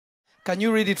Can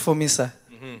you read it for me, sir?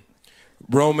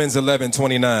 Romans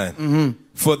 11:29.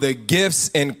 For the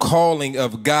gifts and calling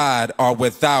of God are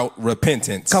without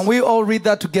repentance. Can we all read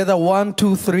that together? 1,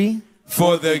 2, 3.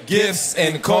 For the gifts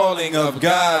and calling of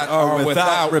God are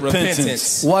without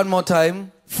repentance. One more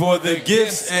time. For the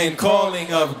gifts and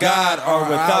calling of God are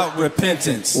without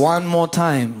repentance. One more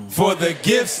time. For the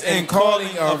gifts and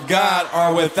calling of God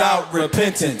are without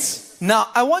repentance. Now,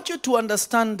 I want you to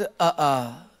understand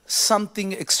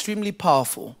something extremely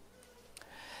powerful.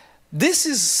 This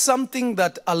is something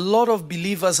that a lot of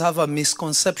believers have a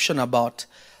misconception about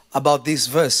this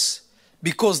verse.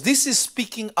 Because this is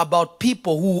speaking about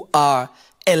people who are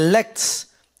elects,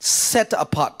 set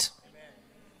apart.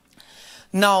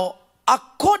 Now,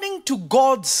 according to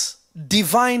God's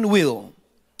divine will,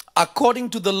 according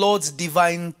to the Lord's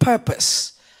divine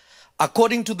purpose,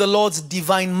 according to the Lord's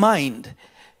divine mind,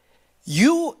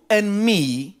 you and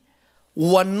me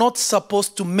were not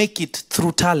supposed to make it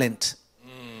through talent.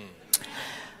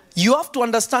 You have to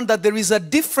understand that there is a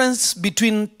difference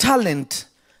between talent,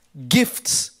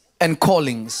 gifts, and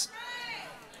callings.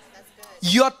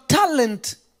 Your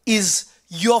talent is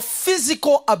your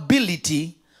physical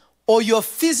ability or your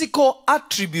physical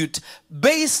attribute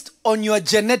based on your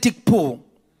genetic pool,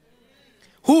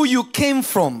 who you came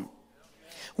from,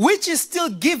 which is still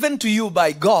given to you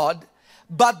by God,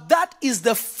 but that is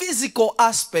the physical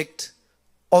aspect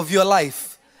of your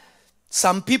life.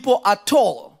 Some people are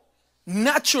tall.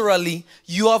 Naturally,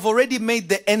 you have already made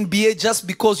the NBA just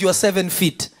because you are 7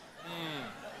 feet.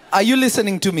 Are you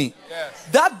listening to me? Yes.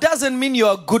 That doesn't mean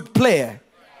you're a good player.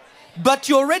 But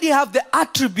you already have the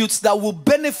attributes that will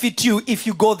benefit you if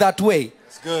you go that way.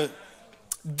 That's good.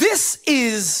 This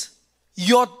is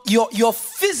your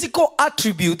physical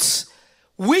attributes,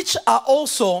 which are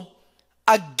also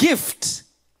a gift.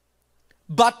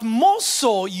 But more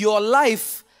so, your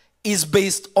life is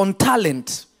based on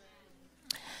talent.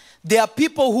 There are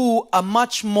people who are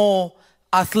much more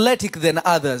athletic than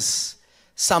others.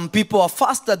 Some people are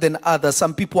faster than others.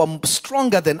 Some people are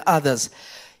stronger than others.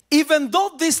 Even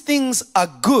though these things are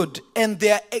good and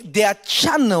they are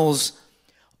channels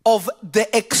of the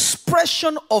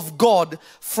expression of God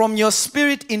from your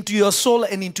spirit into your soul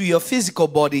and into your physical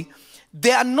body,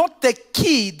 they are not the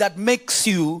key that makes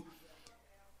you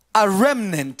a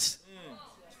remnant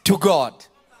to God.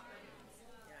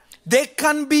 They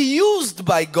can be used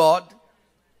by God,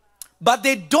 but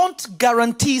they don't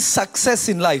guarantee success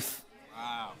in life.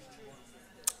 Wow.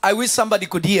 I wish somebody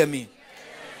could hear me.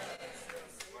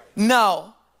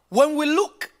 Now, when we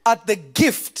look at the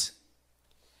gift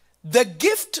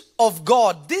of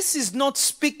God, this is not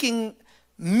speaking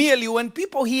merely, when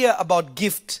people hear about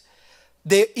gift,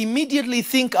 they immediately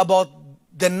think about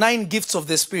the 9 gifts of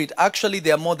the Spirit. Actually,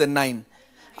 there are more than 9.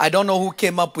 I don't know who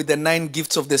came up with the 9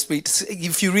 gifts of the Spirit.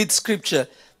 If you read scripture,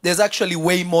 there's actually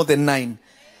way more than 9.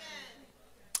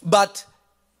 But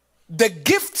the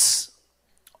gifts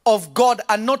of God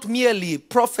are not merely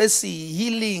prophecy,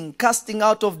 healing, casting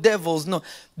out of devils. No,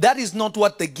 that is not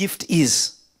what the gift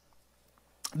is.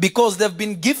 Because there have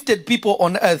been gifted people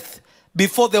on earth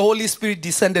before the Holy Spirit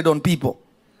descended on people.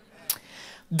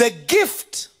 The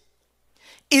gift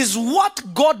is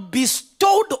what God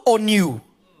bestowed on you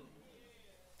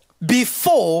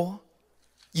before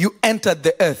you entered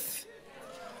the earth.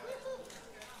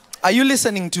 Are you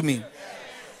listening to me?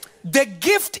 The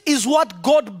gift is what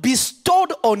God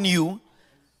bestowed on you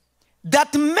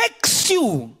that makes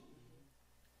you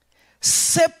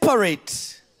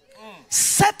separate,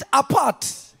 set apart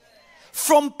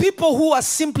from people who are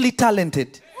simply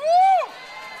talented.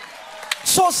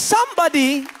 So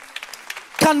somebody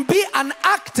can be an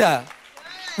actor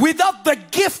without the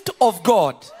gift of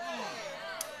God.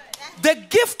 The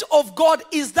gift of God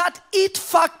is that it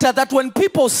factor that when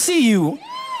people see you,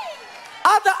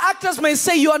 other actors may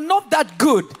say you are not that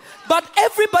good, but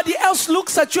everybody else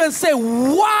looks at you and say,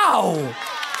 wow,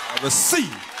 I see.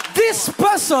 This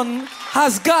person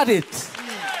has got it.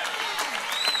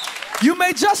 You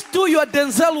may just do your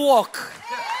Denzel walk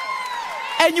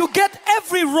and you get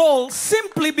every role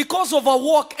simply because of a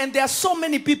walk, and there are so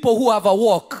many people who have a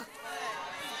walk.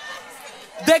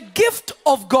 The gift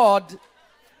of God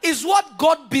is what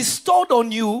God bestowed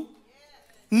on you,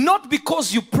 not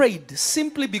because you prayed,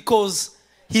 simply because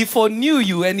He foreknew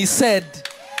you and He said,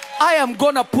 I am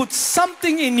going to put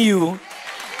something in you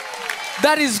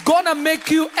that is going to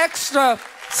make you extra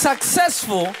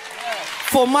successful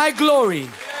for my glory.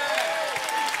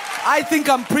 I think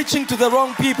I'm preaching to the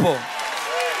wrong people.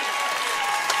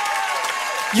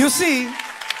 You see,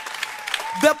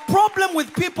 the problem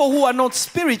with people who are not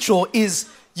spiritual is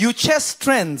you chase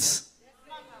trends.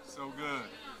 So good.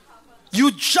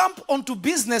 You jump onto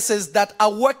businesses that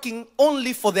are working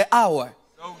only for the hour.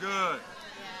 So good.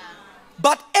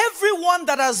 But everyone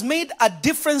that has made a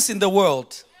difference in the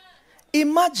world,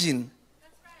 imagine,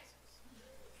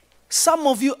 some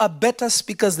of you are better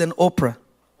speakers than Oprah.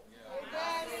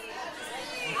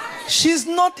 She's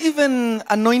not even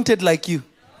anointed like you.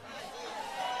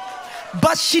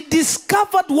 But she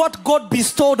discovered what God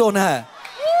bestowed on her.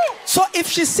 So if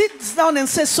she sits down and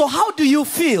says, so how do you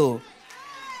feel?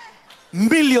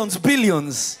 Millions,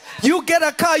 billions. You get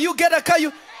a car, you get a car.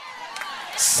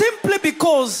 Simply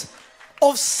because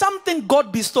of something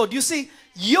God bestowed. You see,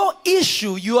 your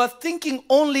issue, you are thinking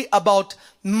only about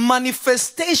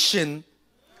manifestation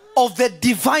of the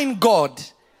divine God.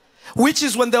 Which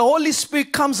is when the Holy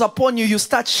Spirit comes upon you, you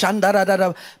start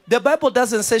shandarada. The Bible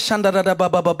doesn't say shandarada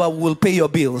baba baba will pay your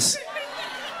bills.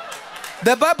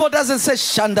 The Bible doesn't say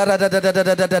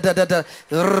shandarada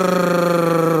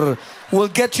will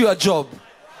get you a job.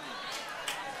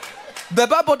 The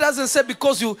Bible doesn't say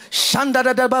because you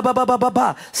shandarada baba baba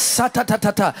baba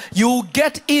satatatata you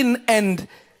get in and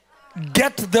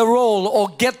get the role or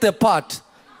get the part.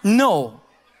 No.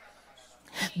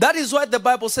 That is why the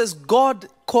Bible says God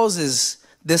causes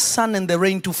the sun and the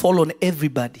rain to fall on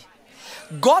everybody.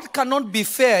 God cannot be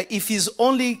fair if he's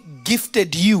only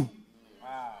gifted you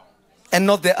and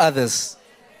not the others.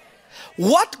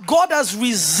 What God has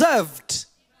reserved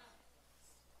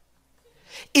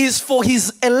is for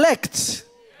his elect,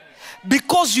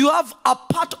 because you have a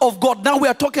part of God. Now we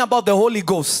are talking about the Holy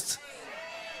Ghost.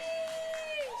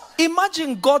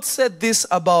 Imagine God said this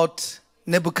about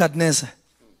Nebuchadnezzar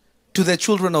to the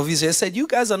children of Israel. He said, you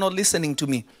guys are not listening to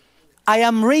me. I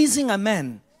am raising a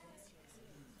man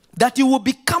that you will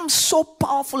become so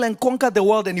powerful and conquer the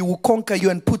world, and he will conquer you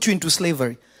and put you into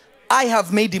slavery. I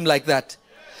have made him like that.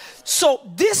 So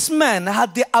this man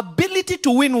had the ability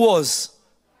to win wars.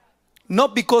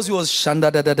 Not because he was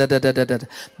shanda.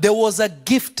 There was a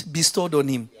gift bestowed on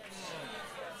him.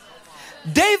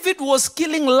 David was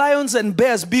killing lions and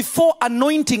bears before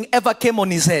anointing ever came on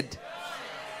his head.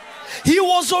 He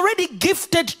was already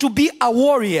gifted to be a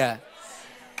warrior.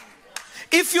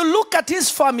 If you look at his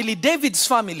family, David's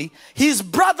family, his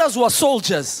brothers were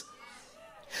soldiers.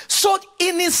 So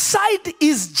in his side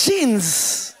is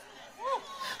genes.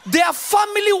 Their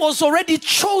family was already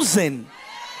chosen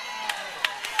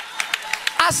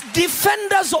as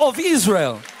defenders of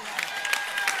Israel.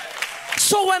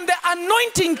 So when the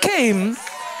anointing came,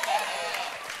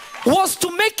 was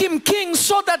to make him king,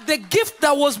 so that the gift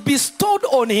that was bestowed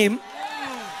on him.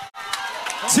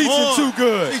 Teaching too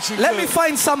good. Let me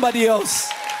find somebody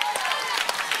else.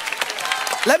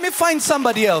 Let me find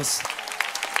somebody else.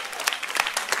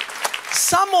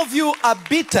 Some of you are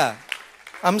bitter.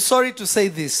 I'm sorry to say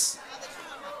this.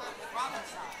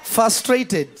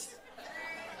 Frustrated.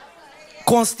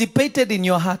 Constipated in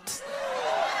your heart.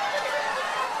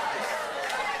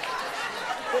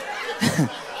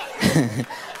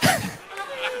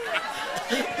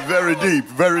 Very deep,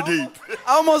 very deep.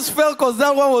 I almost fell because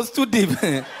that one was too deep.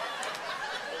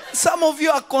 Some of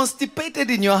you are constipated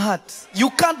in your heart. You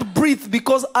can't breathe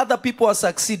because other people are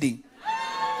succeeding.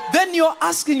 Then you're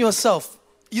asking yourself,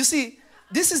 you see,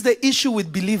 this is the issue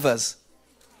with believers.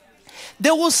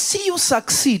 They will see you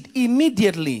succeed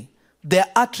immediately. Their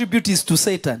attribute is to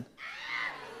Satan.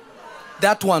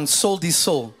 That one sold his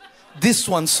soul. This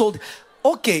one sold.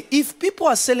 Okay, if people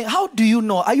are selling, how do you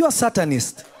know? Are you a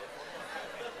Satanist?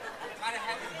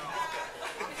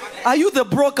 Are you the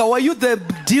broker or are you the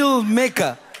deal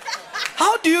maker?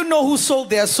 How do you know who sold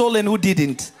their soul and who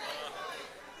didn't?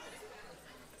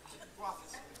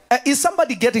 Is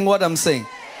somebody getting what I'm saying?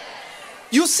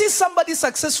 You see somebody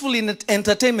successful in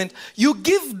entertainment, you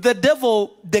give the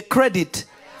devil the credit.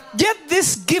 Get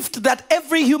this gift that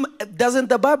every human, doesn't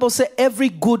the Bible say every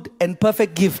good and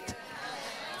perfect gift?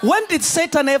 When did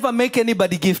Satan ever make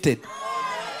anybody gifted?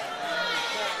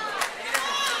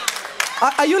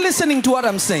 Are you listening to what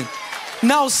I'm saying?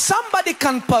 Now somebody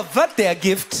can pervert their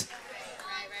gift.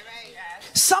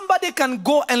 Somebody can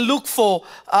go and look for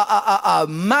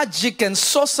magic and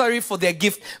sorcery for their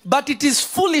gift. But it is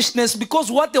foolishness,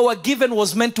 because what they were given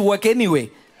was meant to work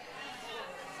anyway.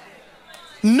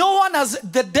 No one has,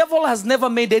 the devil has never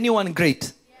made anyone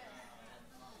great.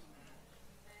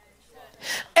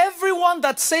 Everyone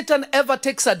that Satan ever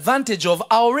takes advantage of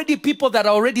are already people that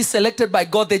are already selected by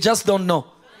God. They just don't know.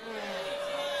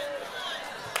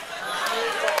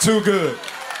 Too good.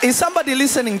 Is somebody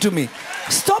listening to me?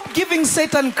 Stop giving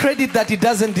Satan credit that he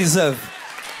doesn't deserve.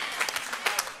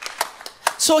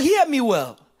 So hear me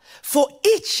well. For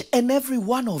each and every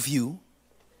one of you,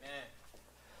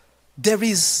 there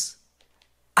is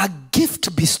a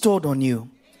gift bestowed on you.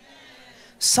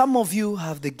 Some of you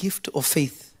have the gift of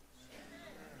faith.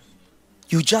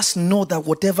 You just know that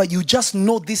whatever, you just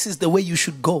know this is the way you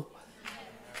should go.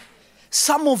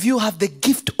 Some of you have the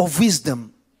gift of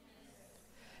wisdom.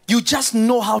 You just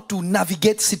know how to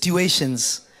navigate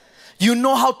situations. You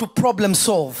know how to problem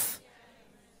solve.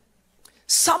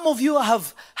 Some of you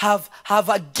have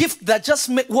a gift that just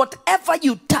make whatever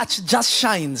you touch just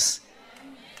shines.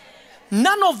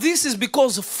 None of this is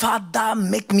because Father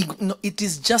make me. No, it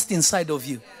is just inside of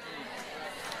you.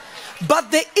 But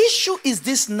the issue is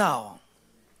this now.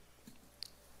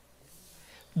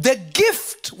 The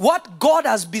gift, what God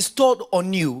has bestowed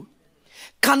on you,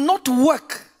 cannot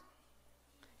work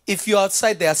if you're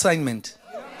outside the assignment.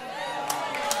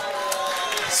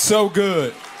 So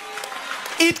good.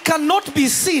 It cannot be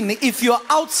seen if you're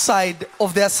outside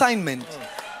of the assignment.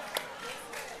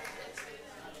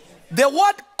 The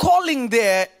word calling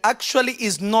there actually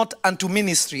is not unto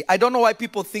ministry. I don't know why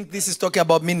people think this is talking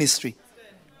about ministry.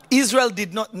 Israel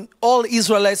did not, all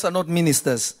Israelites are not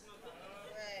ministers.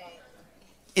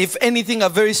 If anything, a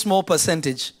very small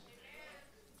percentage.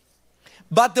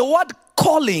 But the word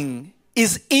calling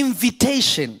is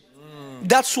invitation.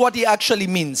 That's what it actually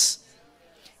means.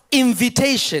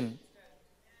 Invitation.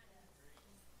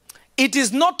 It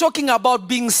is not talking about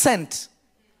being sent.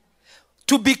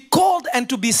 To be called and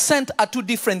to be sent are two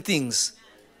different things.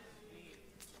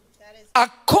 A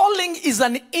calling is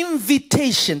an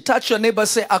invitation. Touch your neighbor,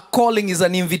 say, a calling is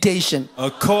an invitation.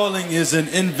 A calling is an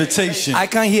invitation. I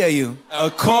can't hear you. A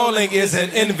calling is an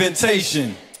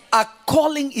invitation. A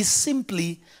calling is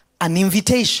simply an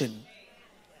invitation.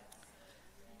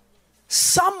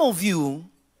 Some of you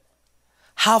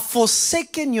have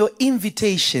forsaken your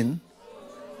invitation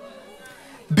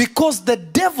because the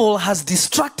devil has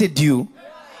distracted you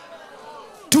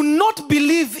to not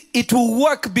believe it will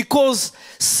work because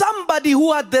somebody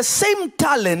who had the same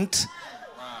talent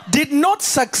did not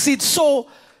succeed. So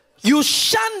you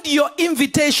shunned your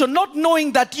invitation, not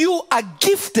knowing that you are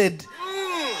gifted,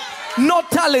 not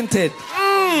talented.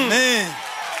 Man.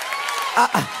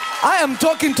 I am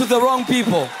talking to the wrong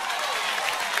people.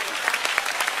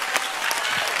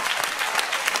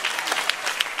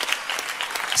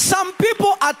 Some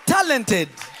people are talented,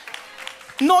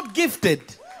 not gifted.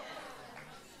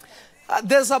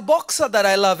 There's a boxer that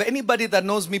I love. Anybody that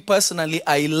knows me personally,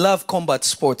 I love combat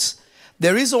sports.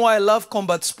 The reason why I love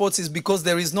combat sports is because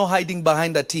there is no hiding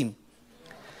behind a team.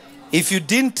 If you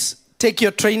didn't take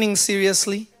your training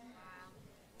seriously,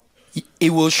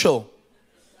 it will show.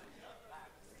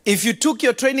 If you took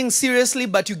your training seriously,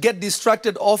 but you get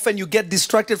distracted often, you get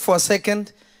distracted for a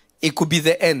second, it could be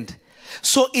the end.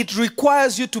 So it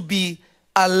requires you to be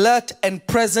alert and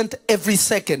present every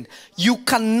second. You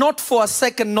cannot for a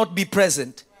second not be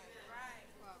present.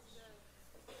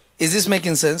 Is this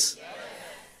making sense? Yes.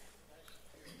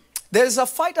 There is a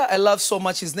fighter I love so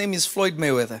much. His name is Floyd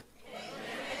Mayweather.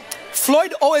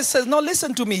 Floyd always says, no,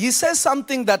 listen to me. He says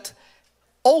something that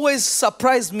always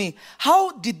surprised me.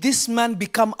 How did this man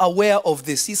become aware of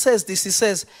this? He says this. He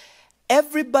says,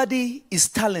 everybody is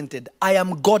talented. I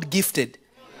am God gifted.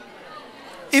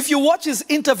 If you watch his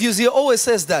interviews, he always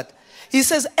says that. He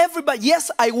says, everybody, yes,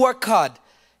 I work hard.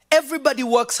 Everybody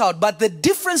works hard. But the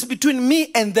difference between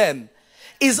me and them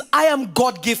is I am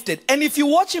God gifted. And if you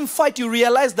watch him fight, you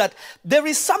realize that there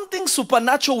is something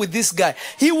supernatural with this guy.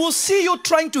 He will see you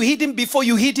trying to hit him before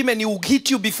you hit him, and he will hit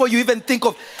you before you even think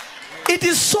of. It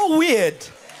is so weird.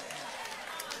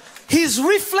 His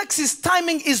reflex, his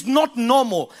timing is not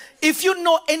normal. If you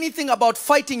know anything about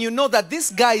fighting, you know that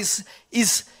this guy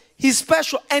he's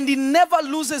special, and he never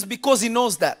loses because he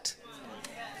knows that.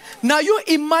 Now you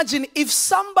imagine if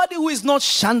somebody who is not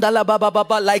Shandala Baba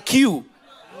Baba like you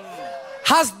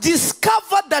has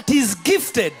discovered that he's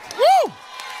gifted,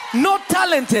 not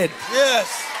talented. Yes.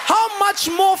 How much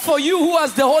more for you who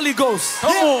has the Holy Ghost?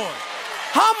 Come on.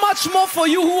 How much more for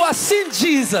you who has seen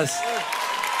Jesus,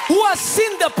 who has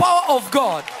seen the power of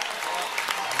God?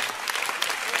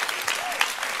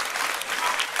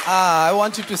 I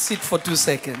want you to sit for 2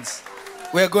 seconds.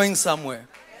 We're going somewhere.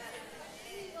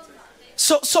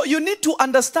 So you need to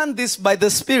understand this by the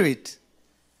Spirit.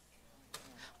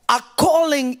 A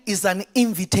calling is an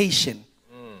invitation.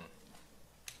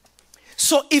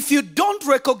 So if you don't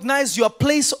recognize your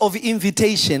place of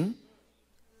invitation,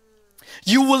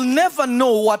 you will never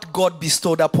know what God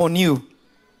bestowed upon you.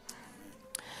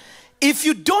 If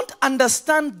you don't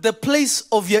understand the place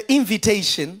of your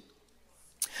invitation,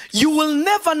 you will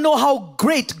never know how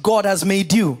great God has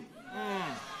made you.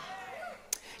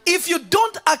 If you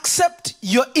don't accept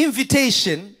your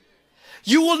invitation,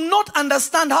 you will not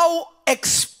understand how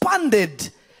expanded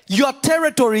your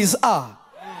territories are.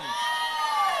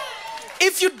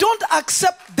 if you don't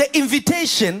accept the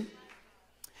invitation,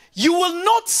 you will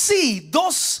not see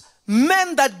those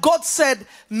men that God said,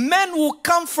 men will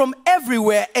come from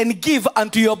everywhere and give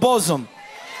unto your bosom.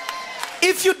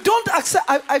 If you don't accept,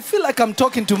 I feel like I'm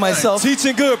talking to myself.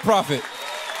 Teaching good, prophet.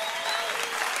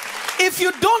 If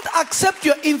you don't accept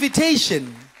your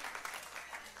invitation,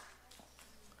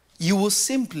 you will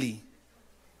simply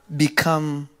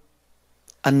become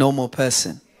a normal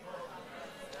person.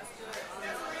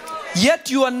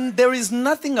 Yet there is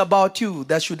nothing about you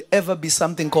that should ever be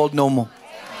something called normal.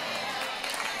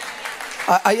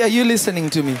 Are you listening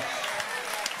to me?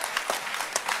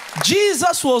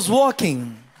 Jesus was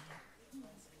walking.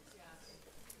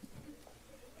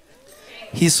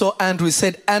 He saw Andrew. He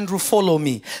said, Andrew, follow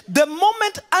me. The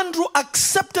moment Andrew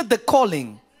accepted the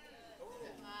calling,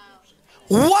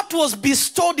 what was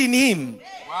bestowed in him?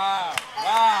 Wow.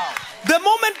 Wow. The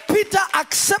moment Peter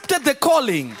accepted the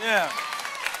calling,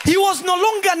 he was no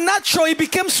longer natural, he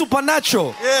became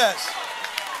supernatural. Yes.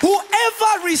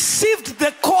 Whoever received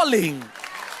the calling,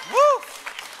 Woo.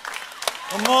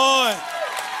 Come on.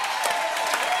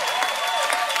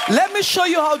 let me show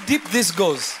you how deep this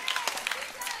goes.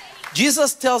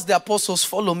 Jesus tells the apostles,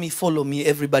 follow me, follow me.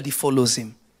 Everybody follows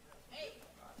him.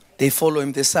 They follow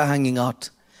him, they start hanging out.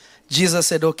 Jesus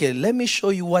said, okay, let me show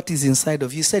you what is inside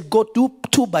of you. He said, go do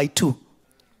 2 by 2.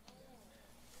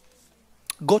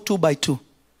 Go 2 by 2.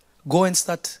 Go and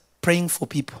start praying for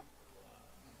people.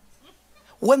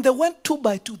 When they went 2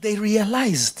 by 2, they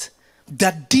realized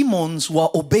that demons were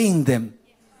obeying them.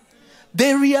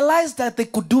 They realized that they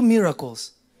could do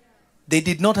miracles. They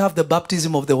did not have the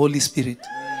baptism of the Holy Spirit.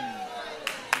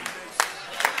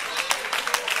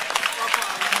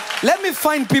 Let me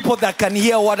find people that can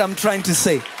hear what I'm trying to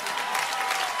say.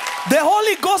 The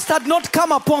Holy Ghost had not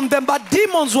come upon them, but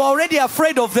demons were already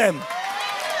afraid of them.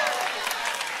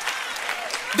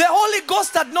 The Holy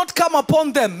Ghost had not come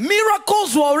upon them.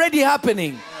 Miracles were already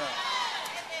happening.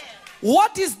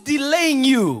 What is delaying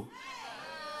you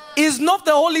is not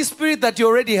the Holy Spirit that you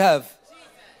already have.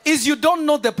 Is you don't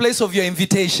know the place of your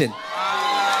invitation.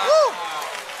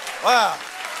 Wow.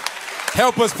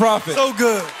 Help us, prophet. So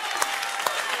good.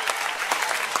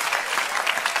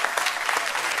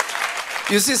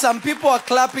 You see, some people are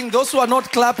clapping. Those who are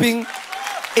not clapping,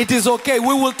 it is okay. We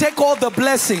will take all the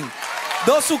blessing.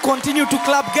 Those who continue to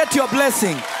clap, get your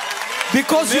blessing.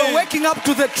 Because Amen. you're waking up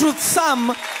to the truth.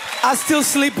 Some are still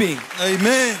sleeping.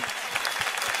 Amen.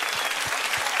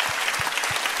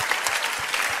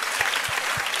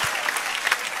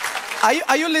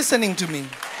 Are you listening to me?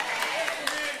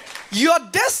 Your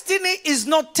destiny is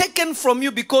not taken from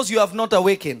you because you have not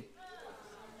awakened.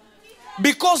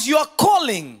 Because your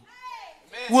calling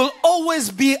will always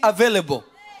be available.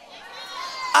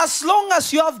 As long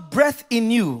as you have breath in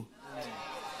you,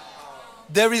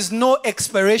 there is no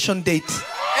expiration date.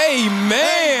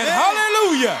 Amen.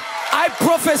 Hallelujah. I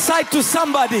prophesy to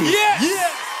somebody.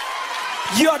 Yes.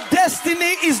 Your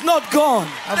destiny is not gone.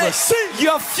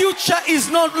 Your future is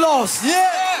not lost.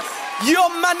 Yes.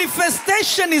 Your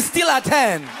manifestation is still at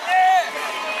hand.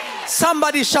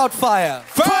 Somebody shout fire.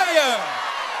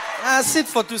 Fire. Sit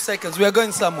for 2 seconds. We are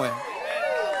going somewhere.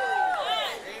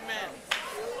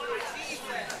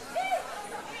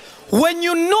 When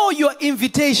you know your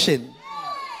invitation,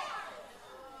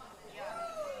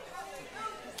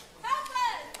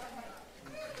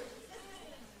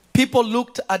 people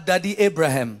looked at Daddy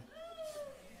Abraham.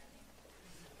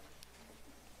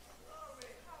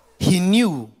 He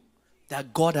knew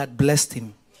that God had blessed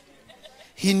him.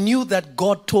 He knew that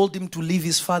God told him to leave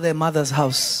his father and mother's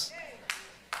house.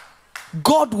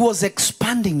 God was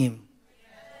expanding him.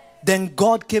 Then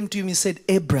God came to him and said,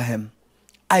 Abraham,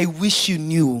 I wish you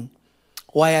knew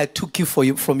why I took you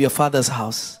from your father's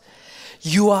house.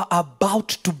 You are about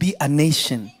to be a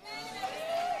nation.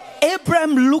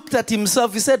 Abraham looked at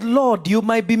himself. He said, Lord, you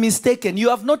might be mistaken. You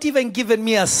have not even given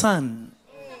me a son.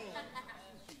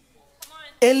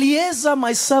 Eliezer,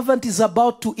 my servant, is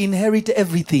about to inherit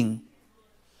everything.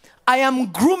 I am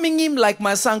grooming him like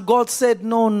my son. God said,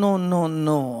 no, no, no,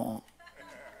 no.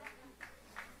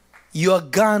 Your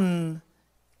gun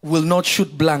will not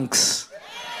shoot blanks.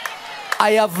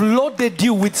 I have loaded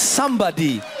you with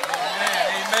somebody.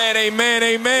 Amen, amen,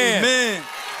 amen. Amen.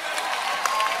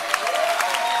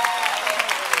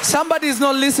 Somebody is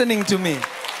not listening to me.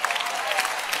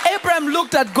 Abraham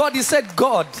looked at God. He said,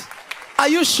 God, are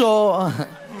you sure?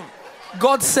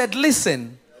 God said,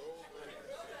 listen,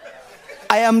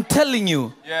 I am telling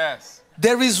you, Yes.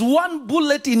 there is one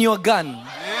bullet in your gun.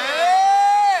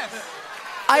 Yes.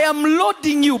 I am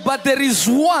loading you, but there is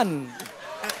one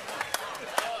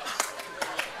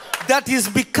that is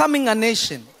becoming a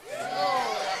nation.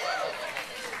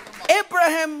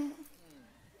 Abraham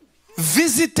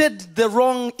visited the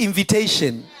wrong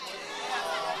invitation,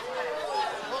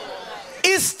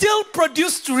 it still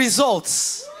produced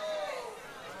results.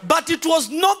 But it was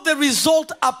not the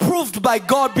result approved by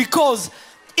God because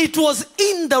it was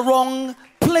in the wrong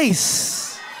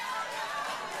place.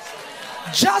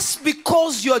 Just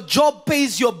because your job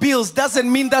pays your bills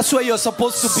doesn't mean that's where you're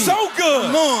supposed to be. So good.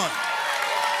 Come on.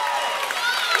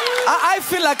 I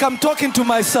feel like I'm talking to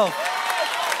myself.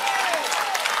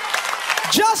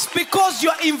 Just because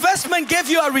your investment gave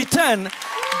you a return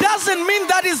doesn't mean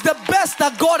that is the best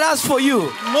that God has for you.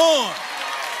 Come on.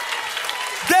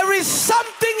 There is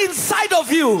something inside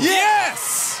of you.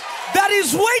 Yes. That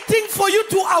is waiting for you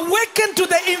to awaken to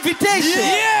the invitation.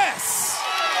 Yes.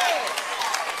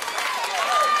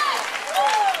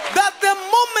 That the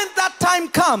moment that time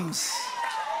comes.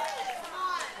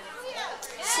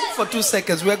 Sit for 2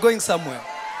 seconds. We're going somewhere.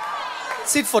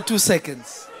 Sit for 2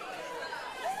 seconds.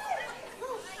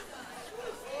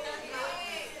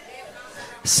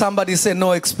 Somebody say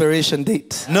no expiration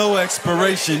date. No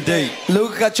expiration date.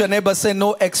 Look at your neighbor, say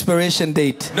no expiration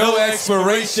date. No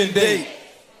expiration date.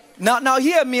 Now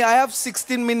hear me. I have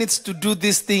 16 minutes to do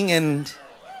this thing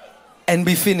and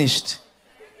be finished.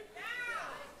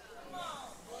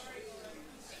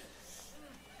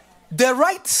 The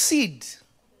right seed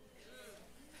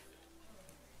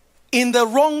in the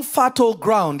wrong fertile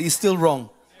ground is still wrong.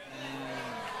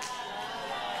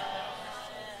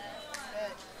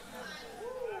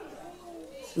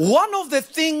 One of the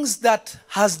things that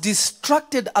has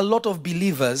distracted a lot of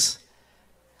believers,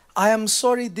 I am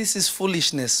sorry, this is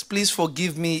foolishness. Please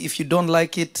forgive me if you don't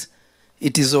like it.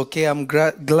 It is okay. I'm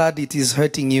glad it is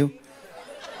hurting you.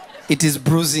 It is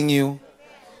bruising you.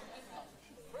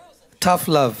 Tough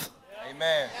love.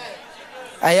 Amen.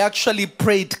 I actually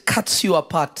pray it cuts you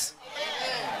apart,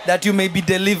 that you may be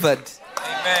delivered.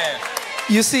 Amen.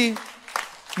 You see,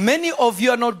 many of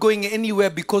you are not going anywhere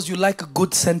because you like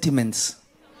good sentiments.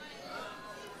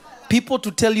 People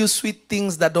to tell you sweet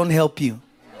things that don't help you.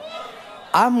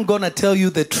 I'm going to tell you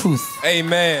the truth.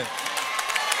 Amen.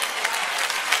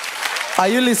 Are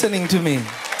you listening to me?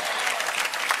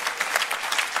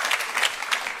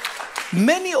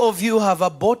 Many of you have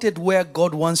aborted where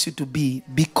God wants you to be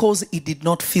because it did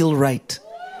not feel right.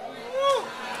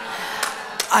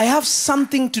 I have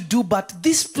something to do, but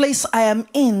this place I am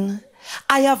in,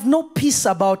 I have no peace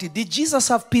about it. Did Jesus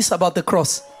have peace about the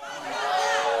cross?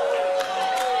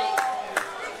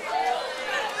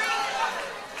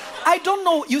 I don't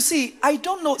know. You see, I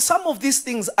don't know. Some of these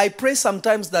things I pray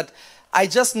sometimes that I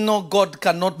just know God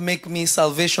cannot make me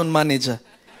salvation manager.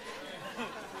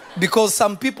 Because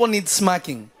some people need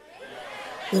smacking.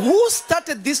 Who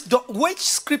started this? Which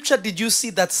scripture did you see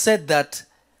that said that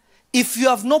if you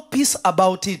have no peace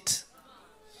about it,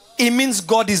 it means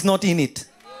God is not in it?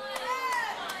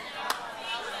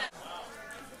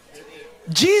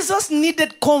 Jesus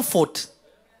needed comfort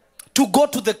to go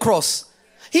to the cross.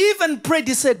 He even prayed,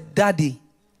 he said, Daddy,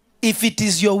 if it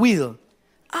is your will,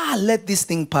 let this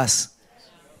thing pass.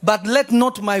 But let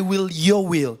not my will, your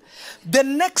will. The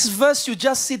next verse, you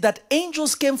just see that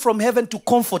angels came from heaven to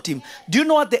comfort him. Do you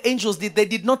know what the angels did? They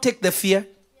did not take the fear.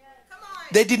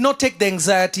 They did not take the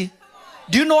anxiety.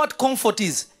 Do you know what comfort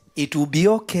is? It will be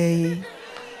okay.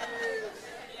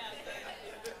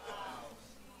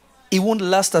 It won't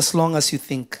last as long as you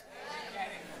think.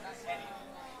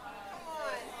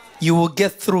 You will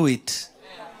get through it.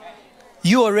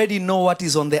 You already know what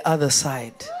is on the other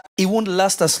side. It won't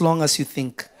last as long as you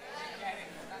think.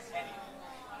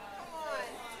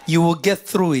 You will get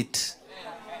through it.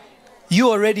 You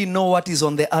already know what is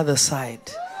on the other side.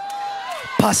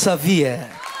 Persevere.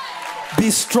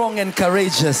 Be strong and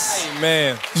courageous.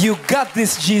 Amen. You got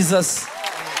this, Jesus.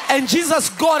 And Jesus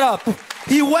got up.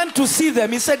 He went to see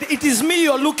them. He said, it is me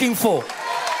you're looking for.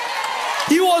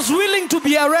 He was willing to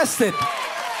be arrested.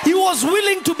 He was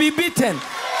willing to be beaten.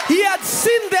 He had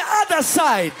seen the other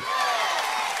side.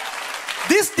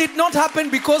 This did not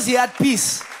happen because he had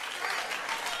peace.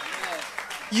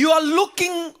 You are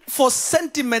looking for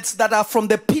sentiments that are from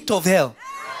the pit of hell.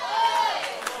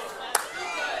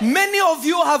 Many of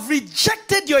you have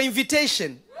rejected your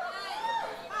invitation.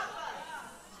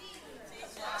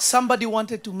 Somebody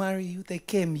wanted to marry you. They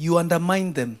came. You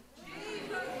undermined them.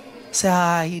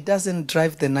 Say, he doesn't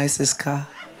drive the nicest car.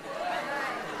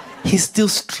 He's still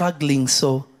struggling,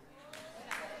 so.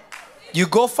 You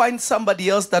go find somebody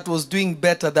else that was doing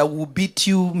better, that will beat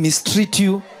you, mistreat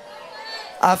you.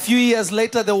 A few years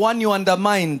later, the one you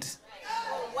undermined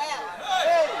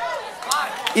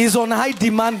is on high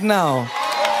demand now.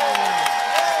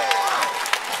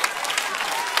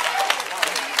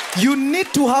 You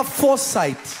need to have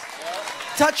foresight.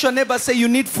 Touch your neighbor, say you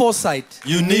need foresight.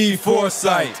 You need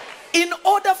foresight. In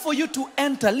order for you to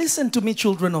enter, listen to me,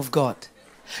 children of God,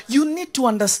 you need to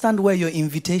understand where your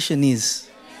invitation is.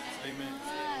 Amen.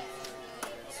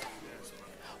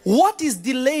 What is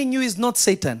delaying you is not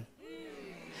Satan.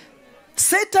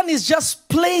 Satan is just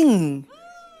playing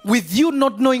with you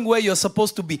not knowing where you're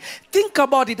supposed to be. Think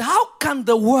about it. How can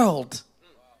the world...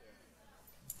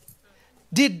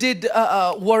 Did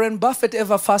Warren Buffett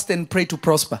ever fast and pray to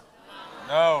prosper?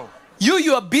 No.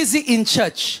 You are busy in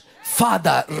church.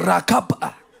 Father,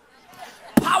 rakapa.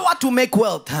 Power to make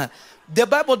wealth. The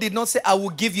Bible did not say, I will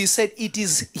give you. It said, it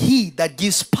is he that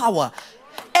gives power.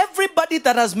 Everybody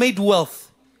that has made wealth,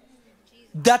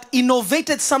 that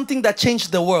innovated something that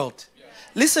changed the world.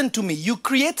 Listen to me. You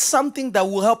create something that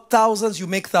will help thousands, you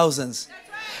make thousands.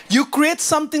 You create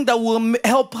something that will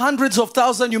help hundreds of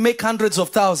thousands, you make hundreds of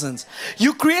thousands.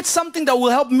 You create something that will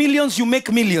help millions, you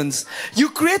make millions. You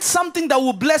create something that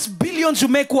will bless billions, you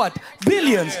make what?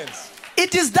 Billions.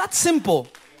 It is that simple.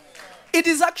 It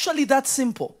is actually that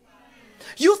simple.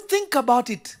 You think about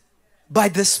it by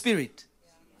the Spirit.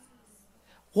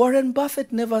 Warren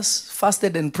Buffett never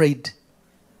fasted and prayed.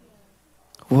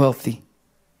 Wealthy.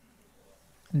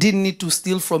 Didn't need to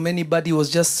steal from anybody. He was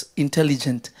just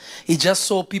intelligent. He just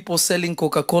saw people selling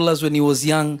Coca-Colas when he was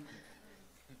young.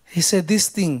 He said, this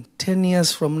thing, 10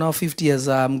 years from now, 50 years,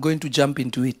 I'm going to jump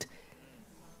into it.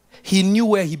 He knew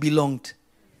where he belonged.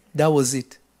 That was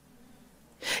it.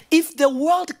 If the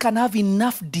world can have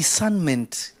enough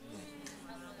discernment,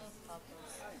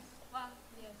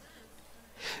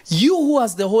 you who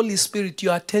has the Holy Spirit,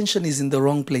 your attention is in the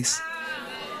wrong place.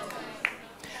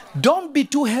 Don't be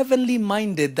too heavenly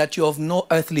minded that you have no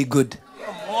earthly good.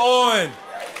 Come on.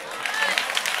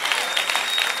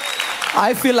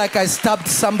 I feel like I stabbed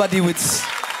somebody with...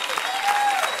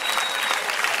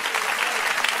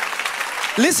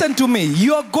 Listen to me.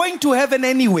 You are going to heaven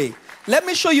anyway. Let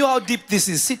me show you how deep this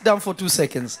is. Sit down for 2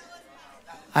 seconds.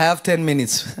 I have 10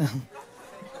 minutes.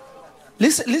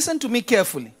 Listen to me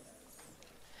carefully.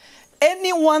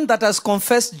 Anyone that has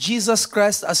confessed Jesus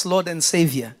Christ as Lord and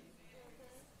Savior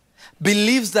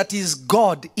believes that he is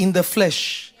God in the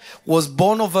flesh, was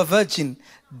born of a virgin,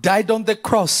 died on the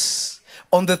cross.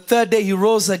 On the third day, he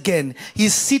rose again.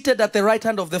 He's seated at the right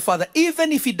hand of the Father.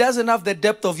 Even if he doesn't have the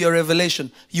depth of your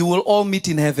revelation, you will all meet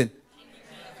in heaven.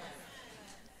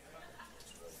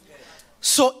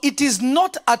 So it is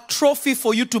not a trophy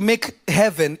for you to make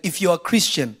heaven if you are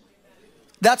Christian.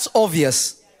 That's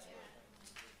obvious.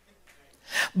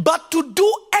 But to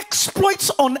do exploits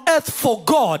on earth for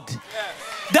God,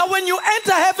 that when you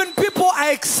enter heaven, people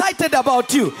are excited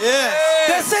about you. Yes.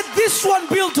 They said, this one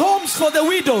built homes for the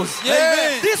widows.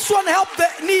 Yes. This one helped the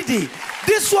needy.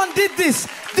 This one did this.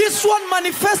 This one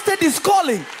manifested his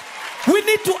calling. We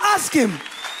need to ask him,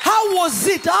 how was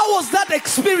it? How was that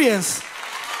experience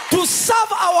to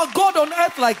serve our God on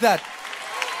earth like that?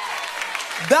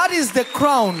 That is the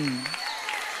crown.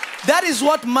 That is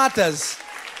what matters.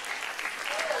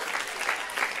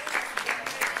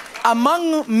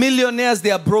 Among millionaires,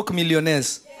 they are broke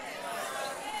millionaires.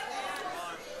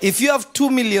 If you have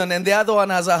 2 million and the other one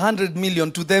has 100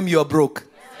 million, to them you are broke.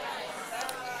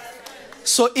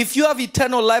 So if you have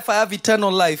eternal life, I have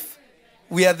eternal life.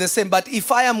 We are the same. But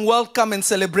if I am welcome and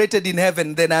celebrated in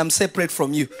heaven, then I am separate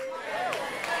from you.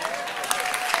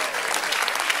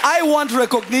 I want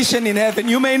recognition in heaven.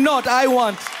 You may not. I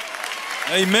want.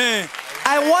 Amen.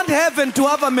 I want heaven to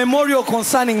have a memorial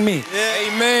concerning me. Yeah.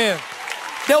 Amen.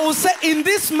 They will say, in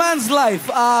this man's life,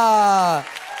 that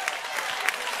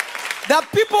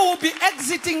people will be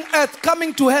exiting earth,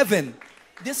 coming to heaven.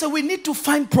 They say, we need to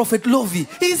find Prophet Lovy.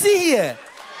 Is he here?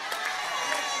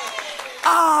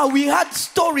 We had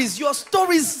stories. Your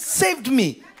stories saved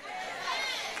me.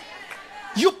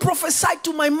 You prophesied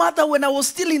to my mother when I was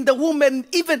still in the womb, and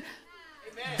even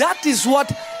that is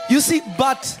what you see.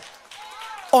 But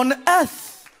on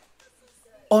earth,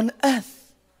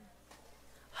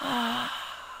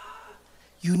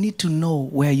 you need to know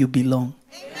where you belong.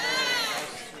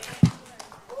 Amen.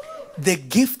 The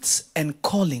gifts and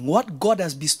calling, what God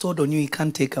has bestowed on you, He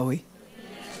can't take away.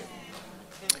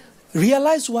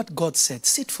 Realize what God said.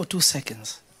 Sit for 2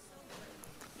 seconds.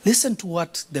 Listen to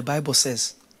what the Bible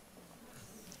says.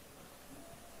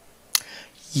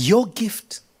 Your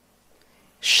gift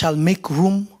shall make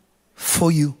room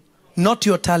for you. Not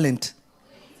your talent.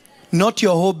 Not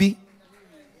your hobby.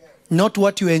 Not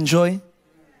what you enjoy.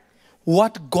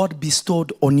 What God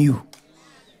bestowed on you.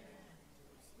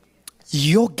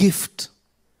 Your gift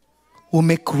will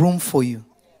make room for you.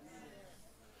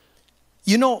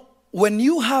 You know, when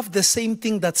you have the same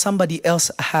thing that somebody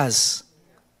else has,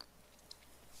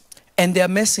 and they're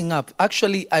messing up.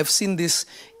 Actually, I've seen this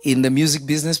in the music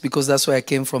business because that's where I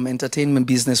came from, entertainment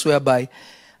business, whereby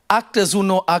actors who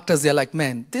know actors, they're like,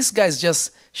 man, this guy's just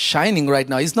shining right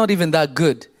now. He's not even that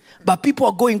good. But people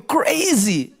are going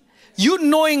crazy. You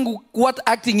knowing what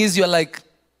acting is, you're like,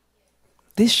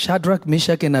 this Shadrach,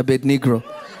 Meshach, and Abednego.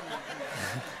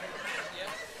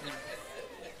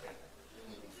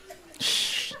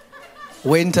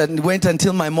 Wait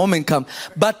until my moment comes.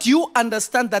 But you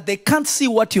understand that they can't see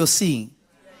what you're seeing.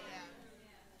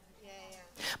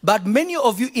 But many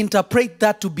of you interpret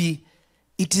that to be,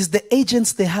 it is the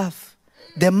agents they have,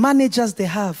 the managers they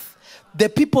have, the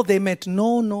people they met.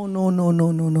 No.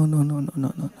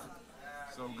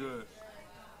 So good.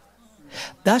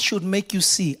 That should make you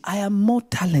see, I am more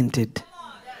talented.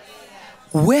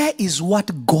 Where is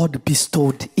what God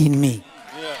bestowed in me?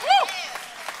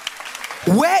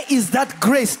 Where is that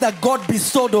grace that God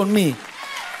bestowed on me?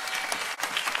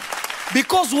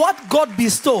 Because what God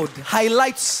bestowed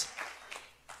highlights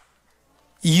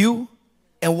you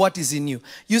and what is in you.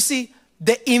 You see,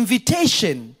 the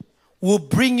invitation will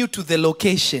bring you to the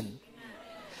location.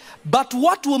 But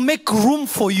what will make room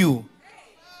for you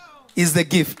is the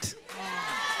gift.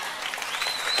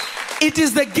 It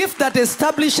is the gift that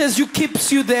establishes you,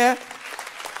 keeps you there,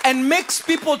 and makes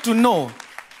people to know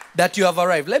that you have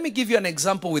arrived. Let me give you an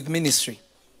example with ministry.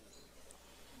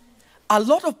 A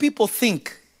lot of people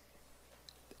think,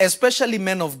 especially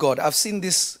men of God, I've seen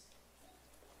this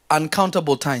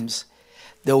uncountable times.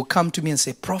 They will come to me and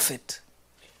say, Prophet,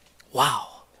 wow,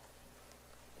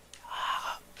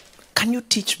 can you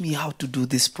teach me how to do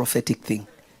this prophetic thing?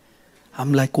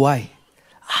 I'm like, why?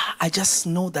 I just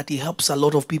know that it helps a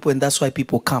lot of people and that's why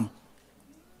people come.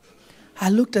 I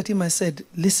looked at him, I said,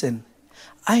 listen,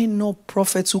 I know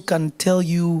prophets who can tell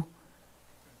you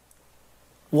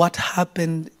what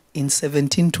happened in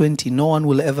 1720. No one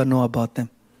will ever know about them.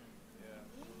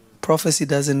 Prophecy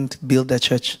doesn't build a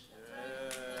church.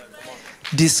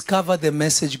 Discover the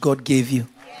message God gave you.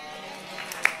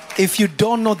 If you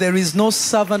don't know, there is no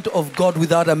servant of God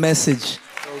without a message.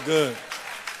 So good.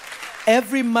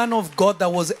 Every man of God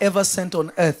that was ever sent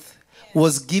on earth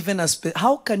was given a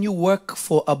how can you work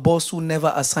for a boss who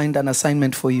never assigned an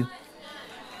assignment for you?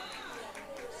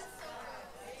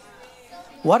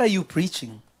 What are you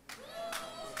preaching?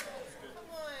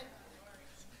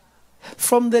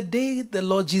 From the day the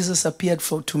Lord Jesus appeared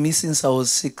to me since I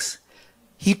was 6,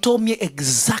 he told me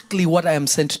exactly what I am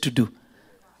sent to do.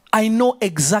 I know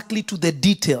exactly to the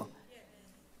detail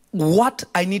what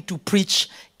I need to preach,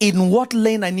 in what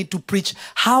lane I need to preach,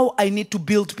 how I need to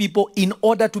build people in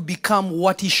order to become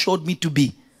what he showed me to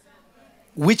be.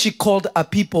 Which he called a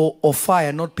people of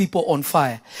fire, not people on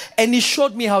fire. And he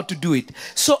showed me how to do it.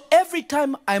 So every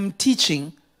time I'm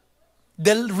teaching,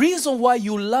 the reason why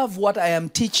you love what I am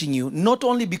teaching you, not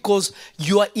only because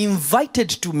you are invited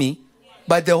to me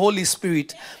by the Holy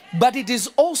Spirit, but it is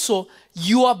also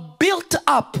you are built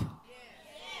up.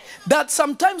 That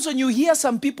sometimes when you hear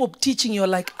some people teaching, you're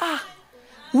like,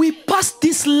 we passed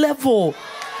this level.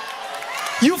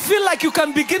 You feel like you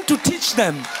can begin to teach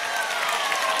them.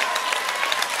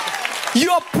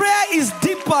 Your prayer is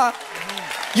deeper.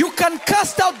 You can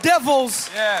cast out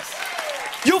devils. Yes.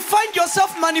 You find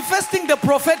yourself manifesting the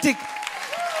prophetic.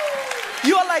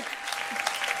 You are like,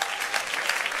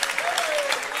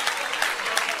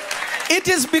 it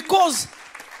is because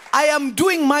I am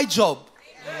doing my job.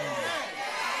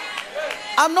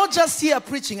 I'm not just here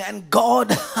preaching and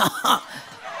God,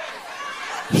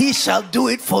 he shall do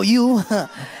it for you.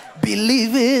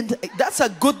 Believe it. That's a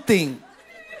good thing.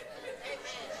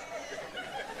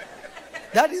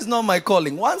 That is not my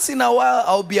calling. Once in a while,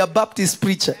 I'll be a Baptist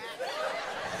preacher.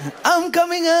 I'm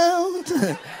coming out.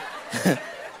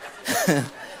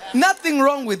 Nothing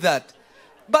wrong with that.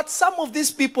 But some of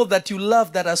these people that you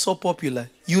love that are so popular,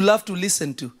 you love to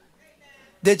listen to,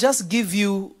 they just give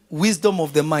you wisdom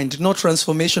of the mind, not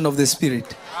transformation of the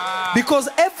spirit. Because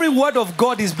every word of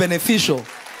God is beneficial.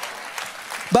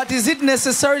 But is it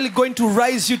necessarily going to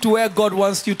rise you to where God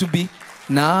wants you to be?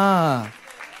 Nah.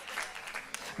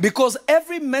 Because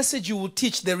every message you will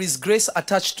teach, there is grace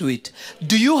attached to it.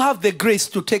 Do you have the grace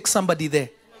to take somebody there?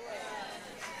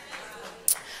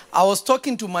 I was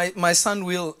talking to my son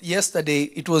Will yesterday.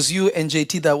 It was you and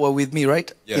JT that were with me, right?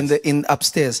 Yes. In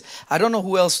upstairs. I don't know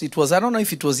who else it was. I don't know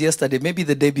if it was yesterday, maybe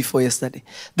the day before yesterday.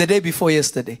 The day before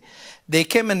yesterday. They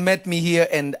came and met me here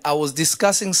and I was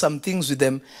discussing some things with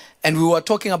them and we were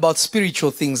talking about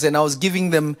spiritual things and I was giving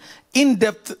them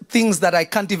in-depth things that I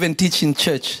can't even teach in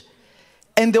church.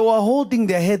 And they were holding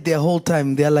their head their whole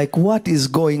time. They're like, what is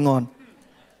going on?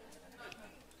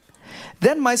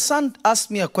 Then my son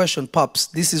asked me a question. Pops,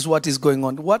 this is what is going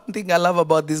on. One thing I love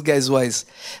about this guy's wise.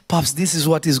 Pops, this is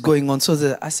what is going on.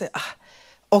 So I said,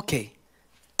 okay,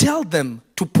 tell them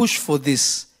to push for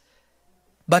this.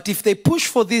 But if they push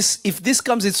for this, if this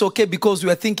comes, it's okay because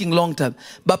we are thinking long term.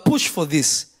 But push for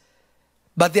this.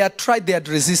 But they had tried, they had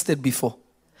resisted before.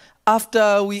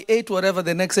 After we ate whatever,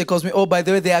 the next day calls me, oh, by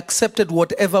the way, they accepted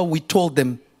whatever we told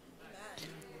them.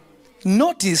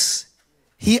 Notice,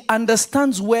 he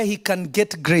understands where he can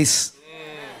get grace.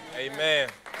 Amen.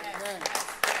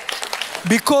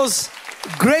 Because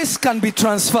grace can be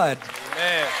transferred.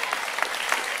 Amen.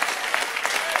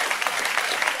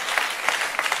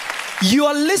 You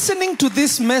are listening to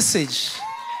this message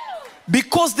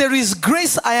because there is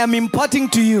grace I am imparting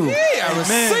to you. I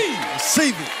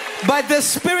receive it. By the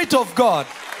Spirit of God.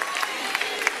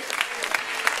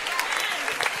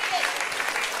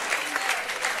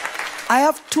 I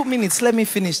have 2 minutes. Let me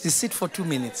finish this. Sit for 2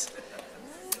 minutes.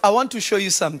 I want to show you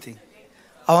something.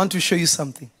 I want to show you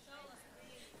something.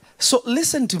 So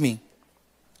listen to me.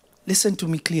 Listen to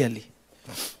me clearly.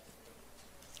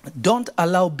 Don't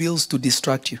allow bills to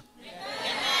distract you.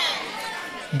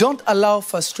 Don't allow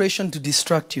frustration to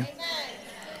distract you.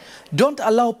 Don't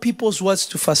allow people's words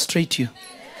to frustrate you.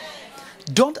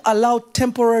 Don't allow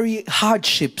temporary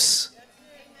hardships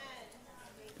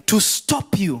to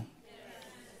stop you.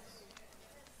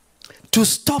 To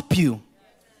stop you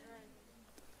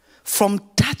from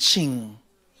touching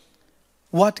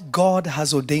what God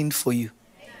has ordained for you.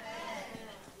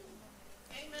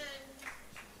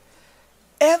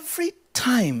 Every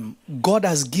time God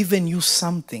has given you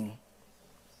something,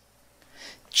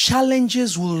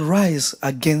 challenges will rise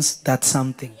against that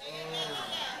something.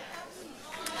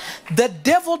 The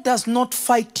devil does not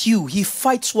fight you. He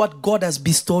fights what God has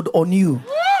bestowed on you.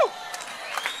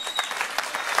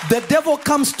 The devil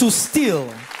comes to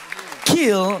steal,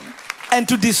 kill, and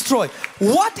to destroy.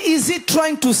 What is he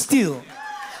trying to steal?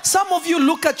 Some of you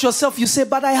look at yourself, you say,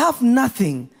 but I have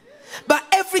nothing. But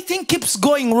everything keeps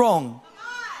going wrong.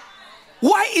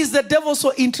 Why is the devil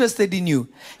so interested in you?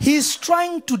 He's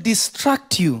trying to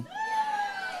distract you.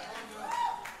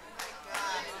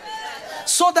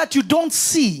 So that you don't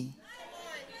see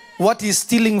what he's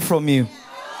stealing from you.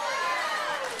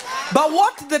 But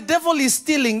what the devil is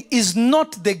stealing is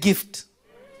not the gift.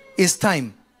 It's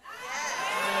time.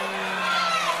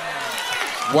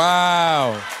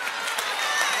 Wow.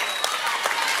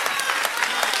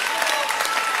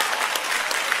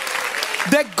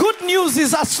 The good news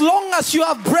is as long as you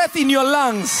have breath in your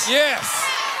lungs, Yes.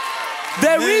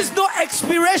 there is no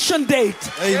expiration date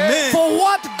for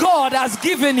what God has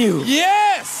given you.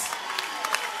 Yes.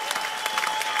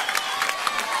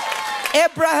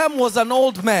 Abraham was an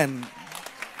old man,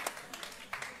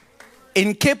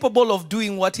 incapable of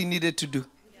doing what he needed to do.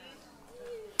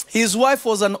 His wife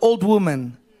was an old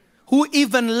woman who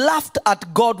even laughed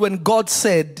at God when God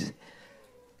said,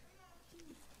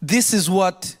 this is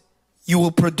what you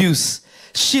will produce.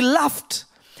 She laughed,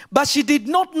 but she did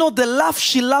not know the laugh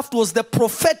she laughed was the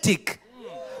prophetic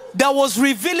that was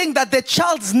revealing that the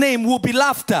child's name will be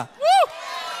laughter.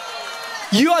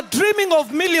 You are dreaming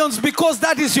of millions because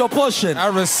that is your portion. I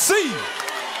receive.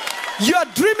 You are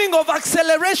dreaming of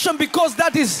acceleration because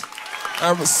that is.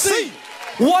 I receive.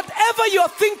 Whatever you are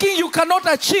thinking you cannot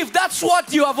achieve, that's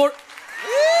what you have.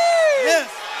 Yes.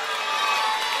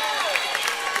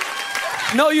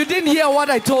 No, you didn't hear what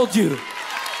I told you.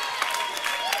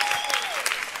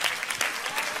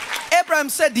 Abraham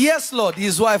said, yes, Lord,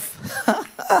 his wife.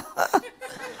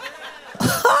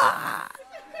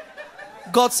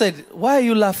 God said, why are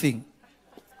you laughing?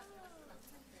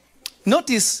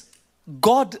 Notice,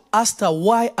 God asked her,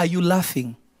 why are you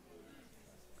laughing?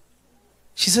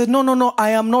 She said, no, I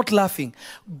am not laughing.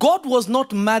 God was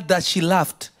not mad that she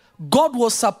laughed. God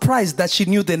was surprised that she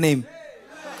knew the name.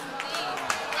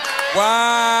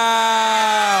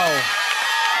 Wow.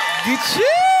 Did she?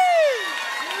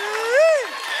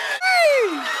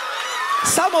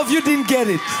 Some of you didn't get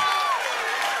it.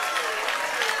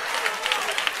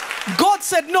 God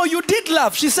said, no, you did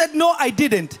laugh. She said, no, I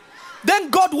didn't. Then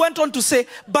God went on to say,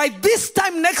 by this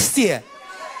time next year,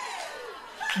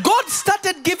 God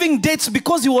started giving dates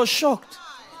because he was shocked.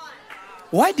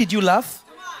 Why did you laugh?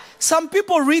 Some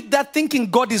people read that thinking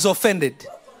God is offended.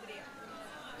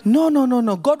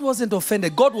 No. God wasn't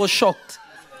offended. God was shocked.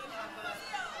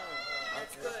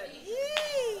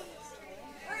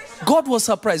 God was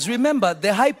surprised. Remember,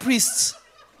 the high priests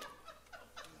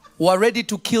were ready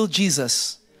to kill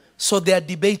Jesus. So they are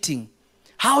debating.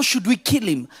 How should we kill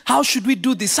him? How should we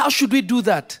do this? How should we do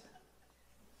that?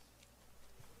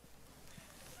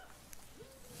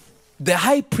 The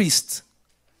high priest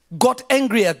got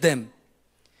angry at them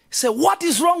Say, what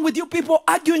is wrong with you people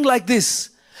arguing like this?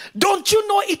 Don't you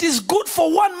know it is good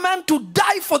for one man to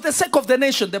die for the sake of the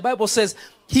nation? The Bible says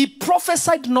he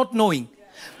prophesied not knowing.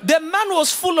 The man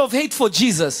was full of hate for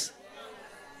Jesus.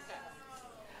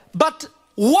 But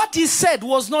what he said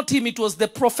was not him, it was the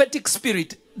prophetic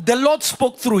spirit. The Lord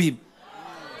spoke through him.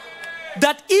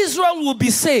 That Israel will be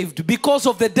saved because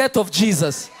of the death of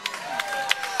Jesus.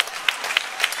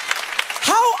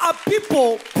 How are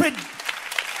people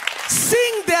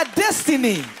seeing their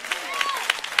destiny?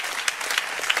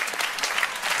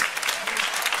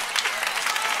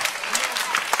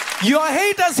 Your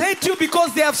haters hate you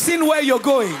because they have seen where you're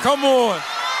going. Come on.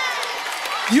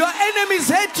 Your enemies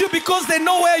hate you because they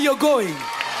know where you're going.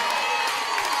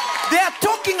 They are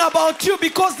talking about you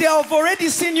because they have already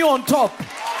seen you on top.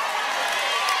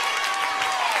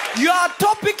 You are a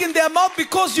topic in their mouth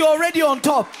because you're already on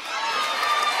top.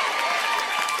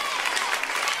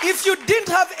 If you didn't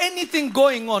have anything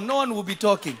going on, no one will be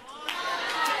talking.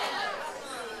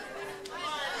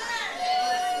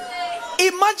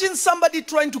 Imagine somebody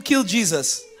trying to kill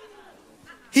Jesus.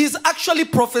 He's actually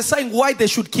prophesying why they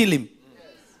should kill him.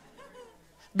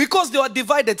 Because they were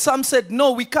divided. Some said,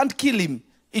 no, we can't kill him.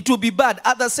 It will be bad.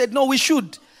 Others said, no, we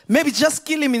should. Maybe just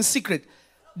kill him in secret.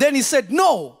 Then he said,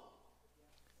 no.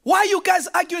 Why are you guys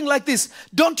arguing like this?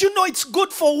 Don't you know it's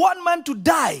good for one man to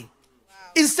die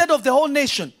instead of the whole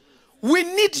nation? We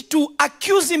need to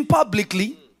accuse him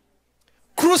publicly,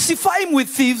 crucify him with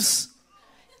thieves,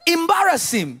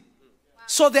 embarrass him.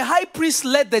 So the high priest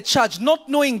led the charge, not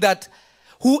knowing that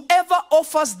whoever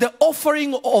offers the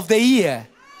offering of the year,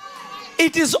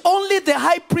 it is only the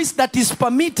high priest that is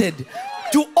permitted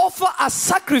to offer a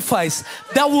sacrifice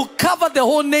that will cover the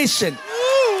whole nation.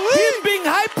 Him being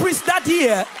high priest that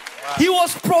year, he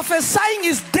was prophesying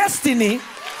his destiny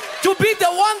to be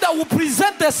the one that will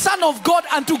present the Son of God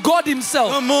unto God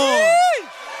himself. Come on.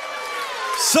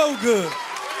 So good.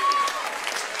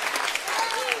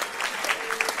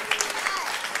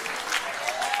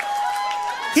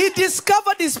 He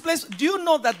discovered his place. Do you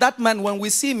know that that man, when we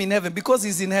see him in heaven, because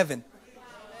he's in heaven,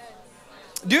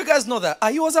 do you guys know that?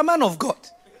 He was a man of God.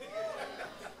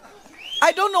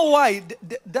 I don't know why.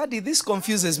 Daddy, this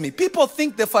confuses me. People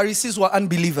think the Pharisees were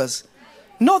unbelievers.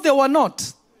 No, they were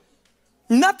not.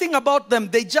 Nothing about them.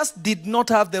 They just did not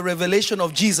have the revelation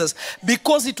of Jesus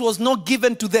because it was not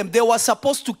given to them. They were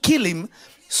supposed to kill him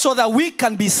so that we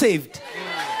can be saved.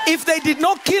 If they did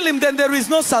not kill him, then there is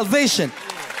no salvation.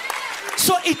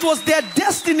 So it was their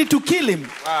destiny to kill him.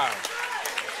 Wow.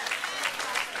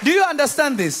 Do you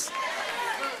understand this?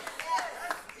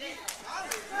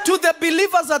 To the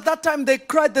believers at that time, they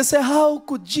cried. They said, how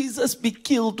could Jesus be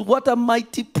killed? What a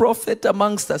mighty prophet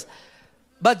amongst us.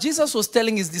 But Jesus was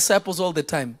telling his disciples all the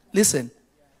time, listen,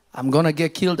 I'm going to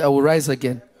get killed. I will rise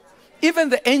again. Even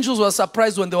the angels were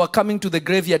surprised when they were coming to the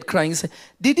graveyard crying. He said,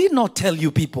 did he not tell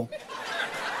you people?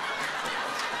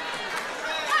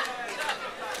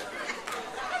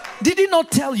 Did he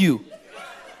not tell you?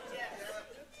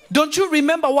 Don't you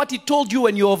remember what he told you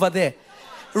when you're over there?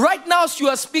 Right now, as you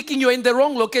are speaking, you're in the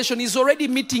wrong location. He's already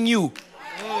meeting you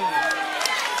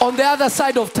on the other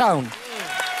side of town.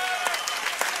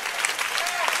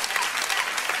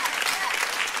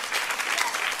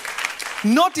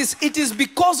 Notice, it is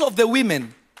because of the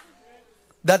women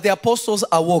that the apostles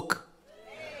awoke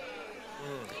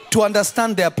to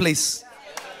understand their place.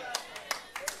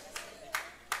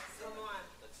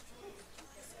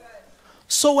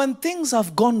 So when things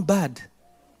have gone bad,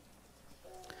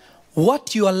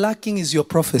 what you are lacking is your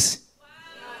prophecy.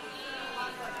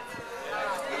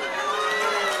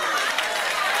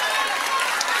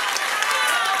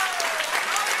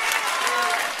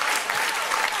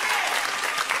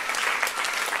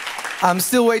 I'm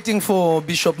still waiting for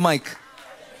Bishop Mike.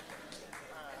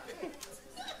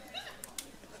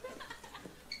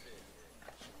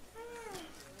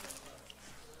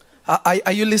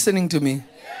 Are you listening to me?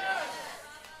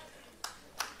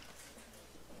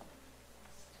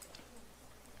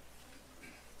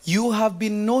 You have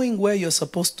been knowing where you're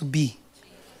supposed to be.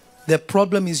 The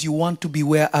problem is you want to be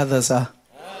where others are.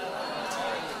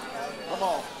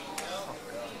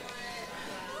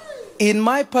 In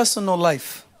my personal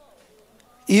life,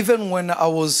 even when I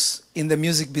was in the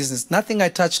music business, nothing I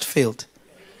touched failed.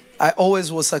 I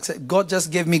always was successful. God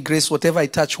just gave me grace. Whatever I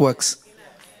touch works.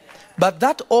 But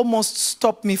that almost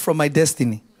stopped me from my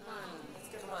destiny.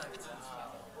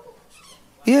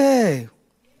 Yeah.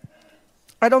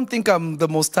 I don't think I'm the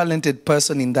most talented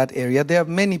person in that area. There are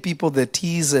many people, the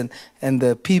T's and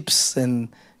the Peeps and,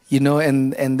 you know,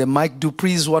 and the Mike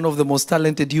Dupree is one of the most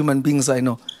talented human beings I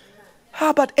know.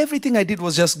 But everything I did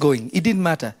was just going. It didn't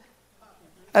matter.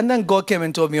 And then God came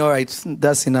and told me, all right,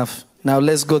 that's enough. Now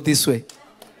let's go this way.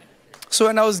 So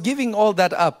when I was giving all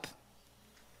that up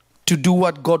to do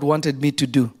what God wanted me to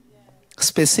do,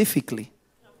 specifically,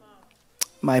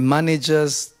 my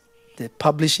managers, the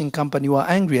publishing company were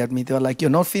angry at me. They were like,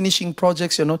 you're not finishing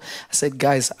projects, you're not. I said,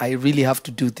 guys, I really have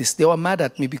to do this. They were mad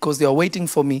at me because they were waiting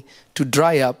for me to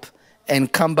dry up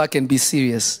and come back and be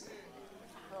serious.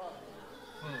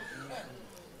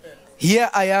 Here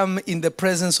I am in the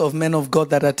presence of men of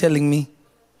God that are telling me,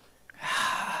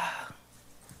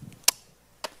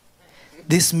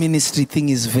 this ministry thing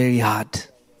is very hard.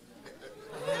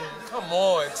 Come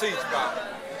on, teach God.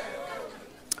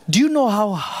 Do you know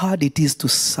how hard it is to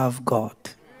serve God?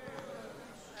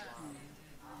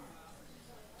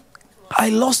 I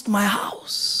lost my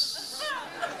house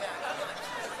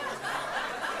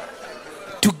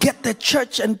to get the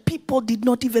church, and people did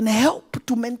not even help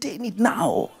to maintain it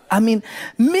now. I mean,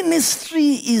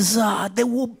 ministry is, they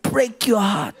will break your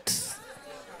heart.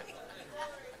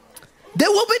 They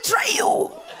will betray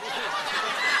you.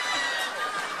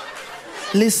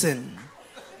 Listen,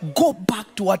 go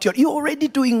back to what you're already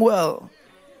doing well.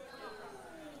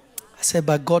 I said,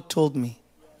 but God told me.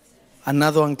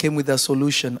 Another one came with a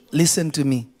solution. Listen to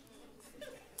me.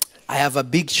 I have a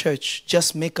big church.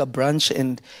 Just make a branch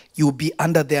and you'll be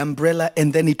under the umbrella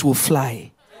and then it will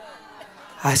fly.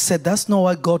 I said, that's not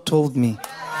what God told me.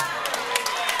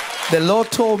 The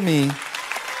Lord told me,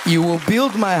 you will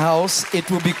build my house. It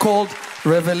will be called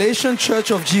Revelation Church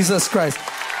of Jesus Christ.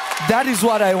 That is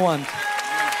what I want.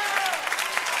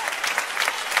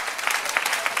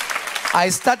 I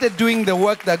started doing the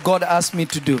work that God asked me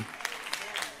to do.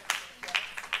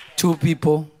 2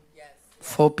 people,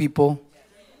 4 people,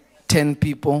 10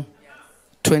 people,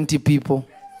 20 people,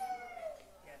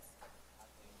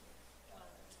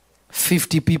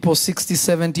 50 people, 60,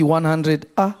 70, 100.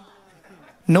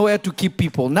 Nowhere to keep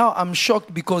people. Now I'm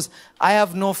shocked because I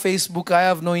have no Facebook, I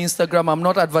have no Instagram, I'm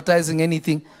not advertising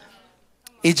anything.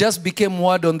 It just became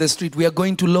word on the street. We are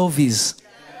going to Lovy's.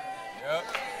 Yep.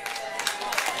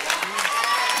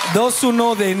 Those who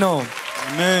know, they know.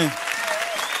 Amen.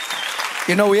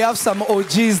 You know, we have some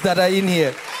OGs that are in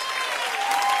here.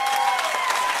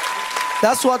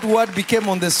 That's what word became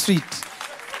on the street.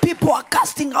 People are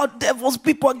casting out devils.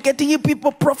 People are getting you.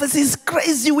 People prophecies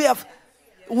crazy. We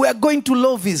are going to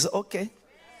Lovy's. Okay.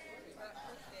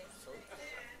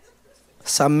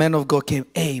 Some men of God came.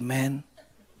 Hey, man.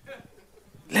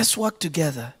 Let's work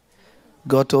together.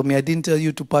 God told me, I didn't tell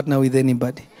you to partner with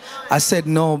anybody. I said,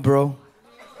 no, bro.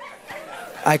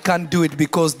 I can't do it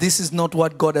because this is not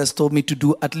what God has told me to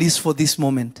do, at least for this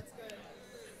moment.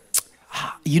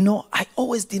 You know, I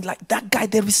always didn't like that guy.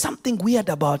 There is something weird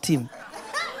about him.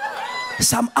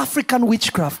 Some African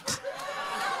witchcraft.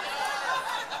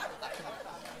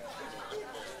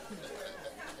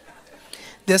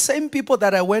 The same people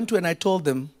that I went to and I told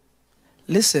them,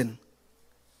 listen,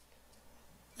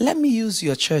 let me use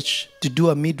your church to do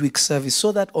a midweek service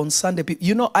so that on Sunday,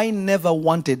 you know, I never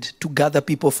wanted to gather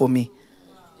people for me.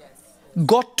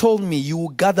 God told me, you will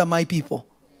gather my people.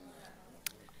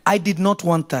 I did not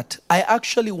want that. I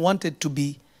actually wanted to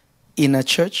be in a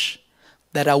church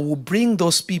that I will bring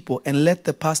those people and let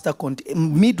the pastor continue.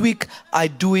 Midweek, I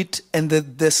do it, and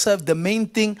the main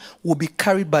thing will be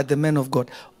carried by the men of God.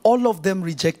 All of them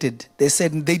rejected. They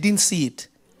said they didn't see it.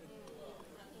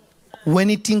 When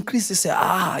it increased, they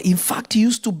said, in fact, he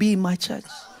used to be in my church.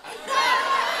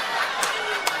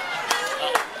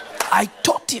 I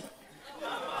taught him.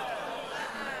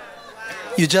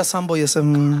 You just humble yourself.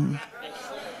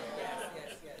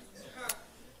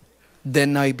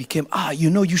 Then I became, you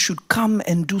know, you should come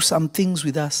and do some things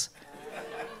with us.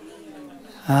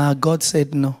 God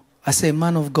said no. I say,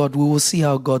 man of God, we will see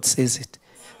how God says it.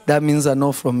 That means a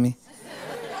no from me.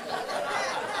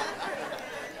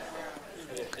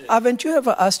 Haven't you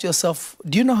ever asked yourself,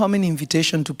 do you know how many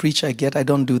invitations to preach I get? I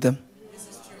don't do them.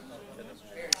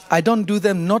 I don't do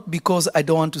them not because I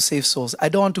don't want to save souls. I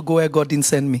don't want to go where God didn't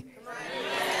send me.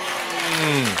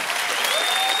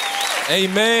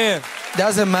 Amen.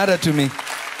 Doesn't matter to me.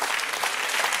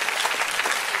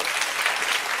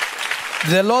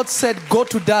 The Lord said, go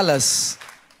to Dallas.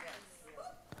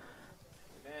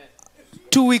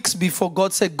 2 weeks before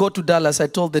God said, go to Dallas, I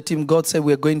told the team, God said,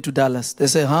 we're going to Dallas. They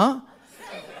said, huh?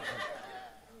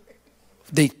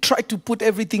 They tried to put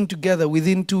everything together.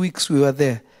 Within 2 weeks, we were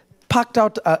there. Packed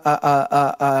out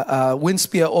a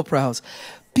Winspear Opera House.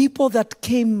 People that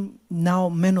came now,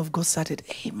 men of God started,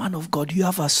 hey, man of God, you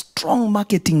have a strong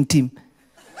marketing team.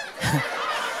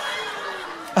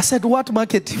 I said, what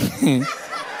marketing?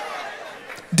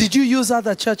 Did you use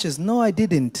other churches? No, I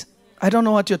didn't. I don't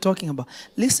know what you're talking about.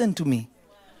 Listen to me.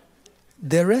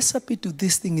 The recipe to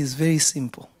this thing is very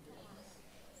simple.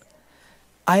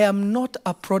 I am not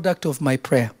a product of my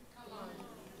prayer.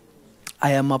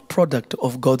 I am a product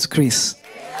of God's grace.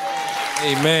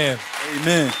 Amen.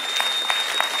 Amen.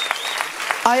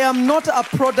 I am not a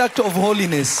product of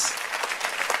holiness.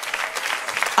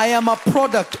 I am a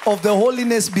product of the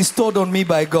holiness bestowed on me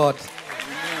by God.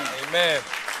 Amen.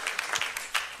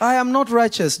 I am not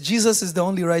righteous. Jesus is the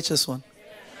only righteous one.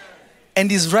 And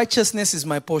his righteousness is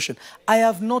my portion. I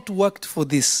have not worked for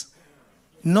this.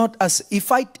 Not as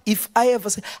if I ever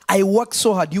say I work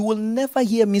so hard, you will never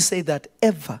hear me say that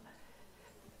ever.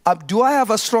 Do I have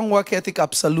a strong work ethic?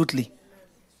 Absolutely.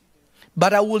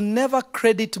 But I will never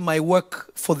credit my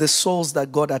work for the souls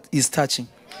that God is touching.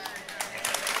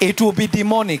 It will be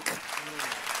demonic.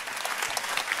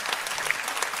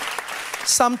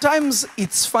 Sometimes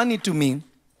it's funny to me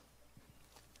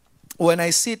when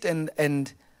I sit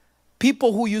and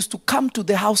people who used to come to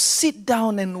the house sit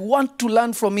down and want to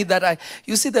learn from me that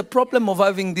you see, the problem of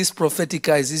having these prophetic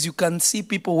eyes is you can see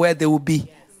people where they will be.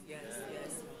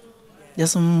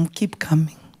 Just keep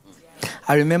coming.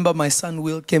 I remember my son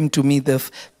Will came to me the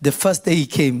first day he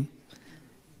came.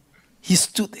 He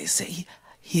stood there,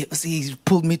 he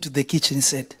pulled me to the kitchen and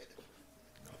said,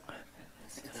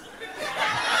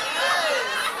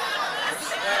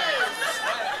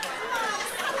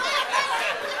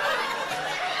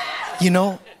 you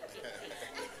know,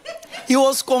 he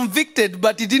was convicted,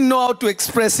 but he didn't know how to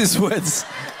express his words.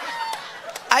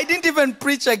 I didn't even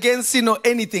preach against,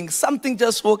 anything. Something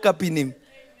just woke up in him.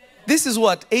 This is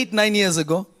what, 8-9 years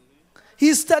ago?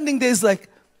 He's standing there, he's like,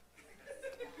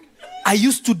 I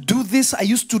used to do this,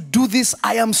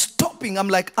 I am stopping. I'm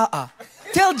like,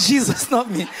 tell Jesus, not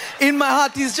me. In my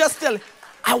heart, he's just telling,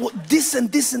 this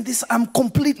and this and this, I'm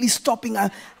completely stopping.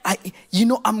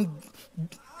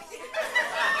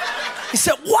 He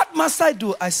said, what must I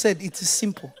do? I said, it is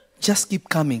simple. Just keep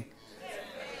coming.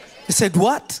 He said,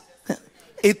 what?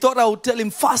 He thought I would tell him,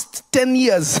 fast 10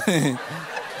 years.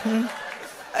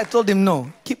 I told him,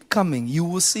 no, keep coming. You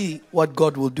will see what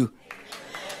God will do.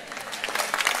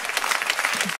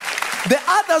 The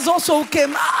others also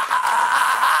came.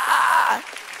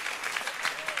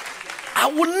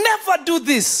 I will never do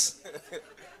this.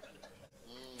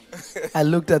 I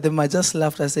looked at them. I just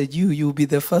laughed. I said, you'll be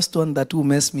the first one that will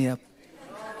mess me up.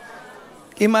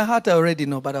 In my heart, I already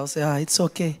know, but I'll say, it's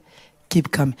okay.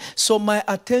 Keep coming. So my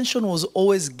attention was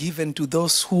always given to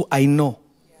those who I know.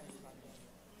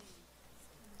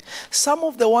 Some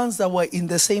of the ones that were in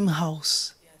the same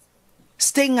house,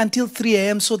 staying until 3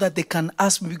 a.m. so that they can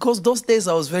ask me, because those days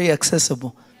I was very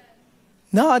accessible.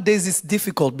 Nowadays it's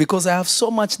difficult because I have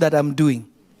so much that I'm doing.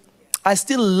 I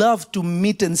still love to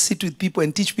meet and sit with people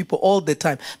and teach people all the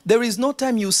time. There is no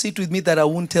time you sit with me that I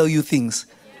won't tell you things.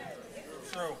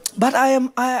 But I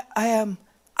am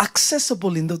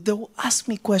accessible in they will ask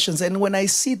me questions, and when I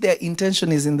see their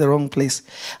intention is in the wrong place,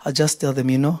 I'll just tell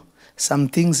them, some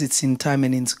things it's in time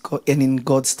and in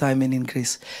God's time and in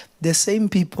grace. The same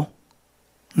people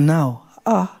now,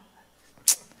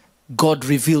 God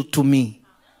revealed to me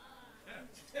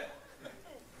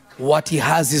what he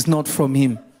has is not from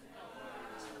him.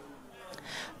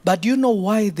 But you know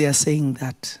why they are saying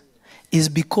that? Is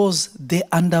because they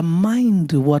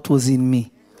undermined what was in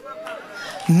me.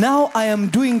 Now I am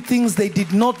doing things they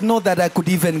did not know that I could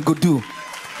even go do.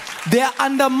 They are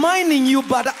undermining you,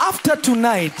 but after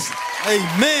tonight,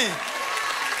 amen,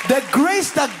 the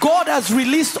grace that God has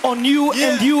released on you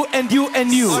and you and you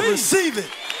and you, receive it,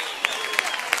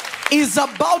 is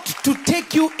about to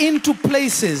take you into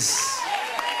places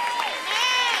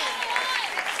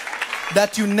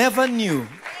that you never knew.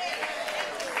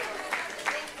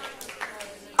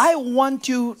 I want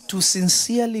you to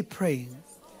sincerely pray.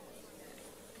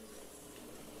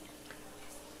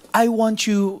 I want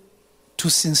you to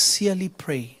sincerely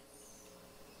pray.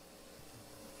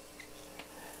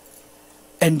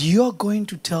 And you're going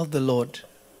to tell the Lord,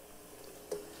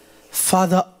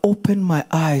 Father, open my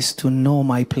eyes to know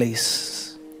my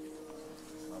place.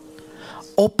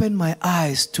 Open my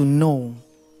eyes to know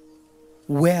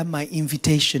where my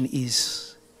invitation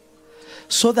is.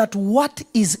 So that what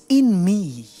is in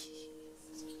me,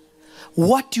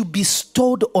 what you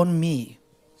bestowed on me,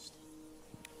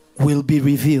 will be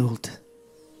revealed.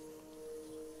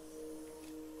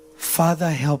 Father,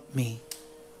 help me.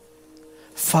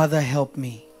 Father, help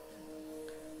me.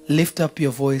 Lift up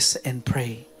your voice and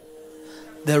pray.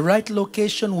 The right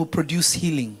location will produce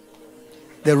healing.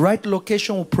 The right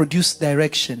location will produce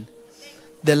direction.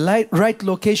 The right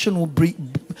location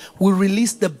will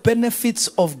release the benefits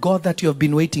of God that you have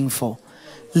been waiting for.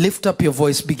 Lift up your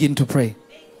voice, begin to pray.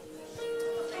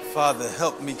 Father,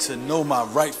 help me to know my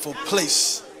rightful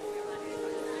place.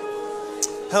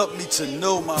 Help me to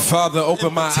know my Father,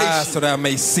 open my invitation. eyes so that I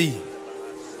may see.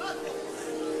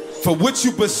 For what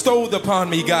you bestowed upon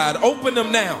me, God, open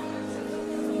them now.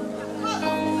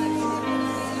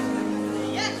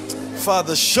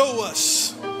 Father, show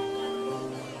us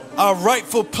our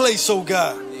rightful place, oh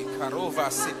God.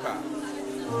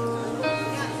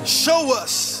 Show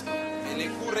us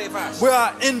where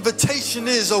our invitation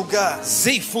is, oh God.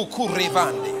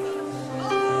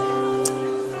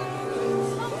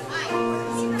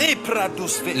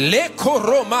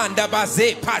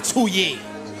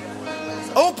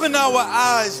 Open our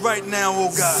eyes right now,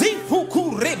 oh God, to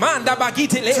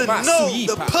know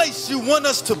the place you want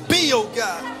us to be, oh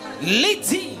God.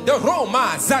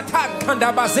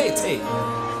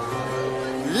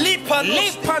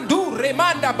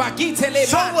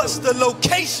 Show us the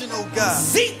location, oh God.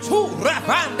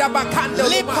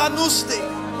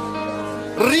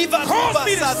 Cause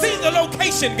me to see the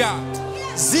location, God.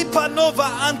 Zipanova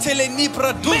antele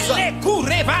nipraduza.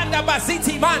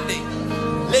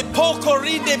 Le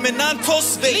pocoride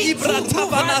menantos ve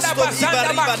ibratavanasto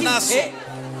ibaribanaso.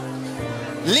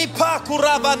 Lipa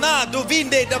kuravana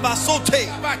duvinde dabasote.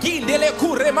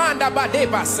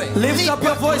 Lift up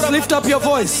your voice, lift up your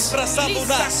voice.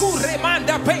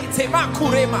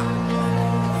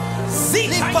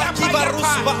 Lipa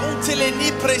kibarusba untele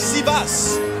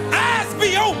nipresivas. Eyes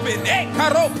be open,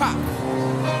 karopa.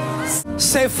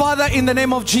 Say, Father, in the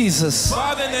name of Jesus,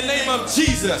 Father, in the name of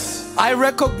Jesus, I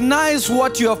recognize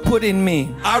what you have put in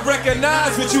me. I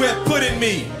recognize what you have put in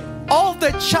me. All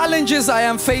the challenges I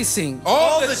am facing,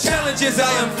 All the challenges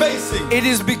I am facing, it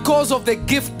is because of the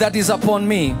gift that is upon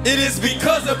me. it is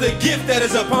because of the gift that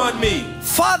is upon me.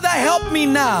 Father, help me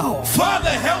now Father,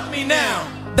 help me now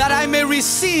that I may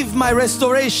receive my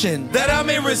restoration. that I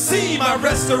may receive my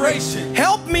restoration.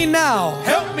 Help me now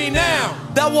Help me now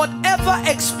that whatever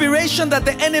expiration that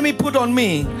the enemy put on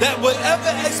me, That whatever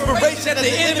expiration that the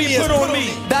enemy has put on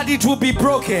me, that it will be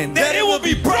broken. that it will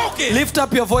be broken. Lift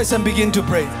up your voice and begin to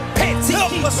pray.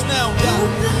 help us now, God.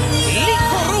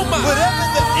 Whatever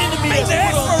the enemy May has the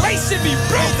put on me, expiration be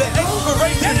may broken. the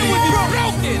expiration That it be will be broken.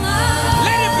 broken.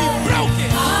 Let it be broken.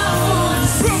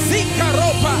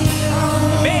 Zikaropa.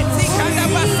 Beti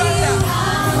kadabasanda.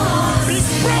 Be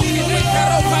broken.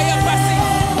 Zikaropa ya basi.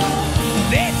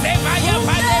 Lete maya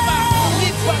padeba.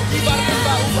 Lipa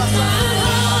kibarusba ubasa.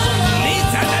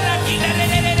 Lita dada kida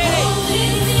lelelele.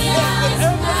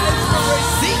 Whatever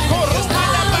expiration Zikoropa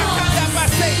da bakada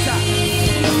baseta.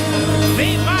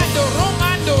 Remando,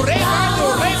 romando, remando,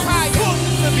 repaya.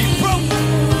 be broken.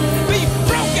 Be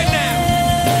broken now.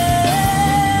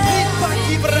 Lipa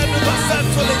kibarusba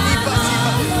santole lipa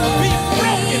siba. Be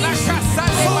broken. La casa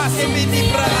de base. Emi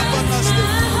nibra abanaste.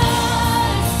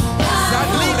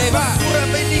 Sadureba. Kura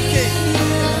benike.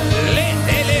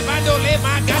 Lete levando le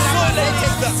magana lete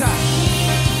kita.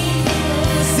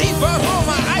 Ziva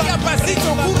Roma aya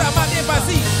pasito kura made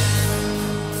basi.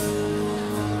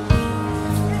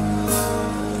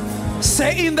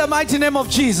 Say, in the mighty name of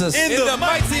Jesus, In the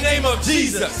mighty name of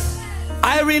Jesus,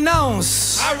 I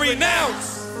renounce I renounce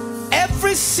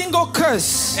every single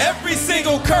curse every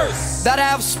single curse that I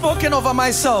have spoken over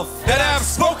myself. that I have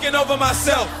spoken over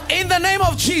myself. In the name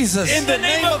of Jesus, In the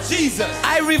name of Jesus,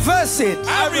 I reverse it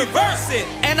I reverse it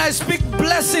and I speak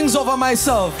blessings over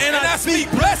myself. and I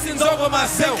speak blessings over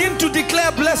myself. Begin to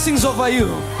declare blessings over you.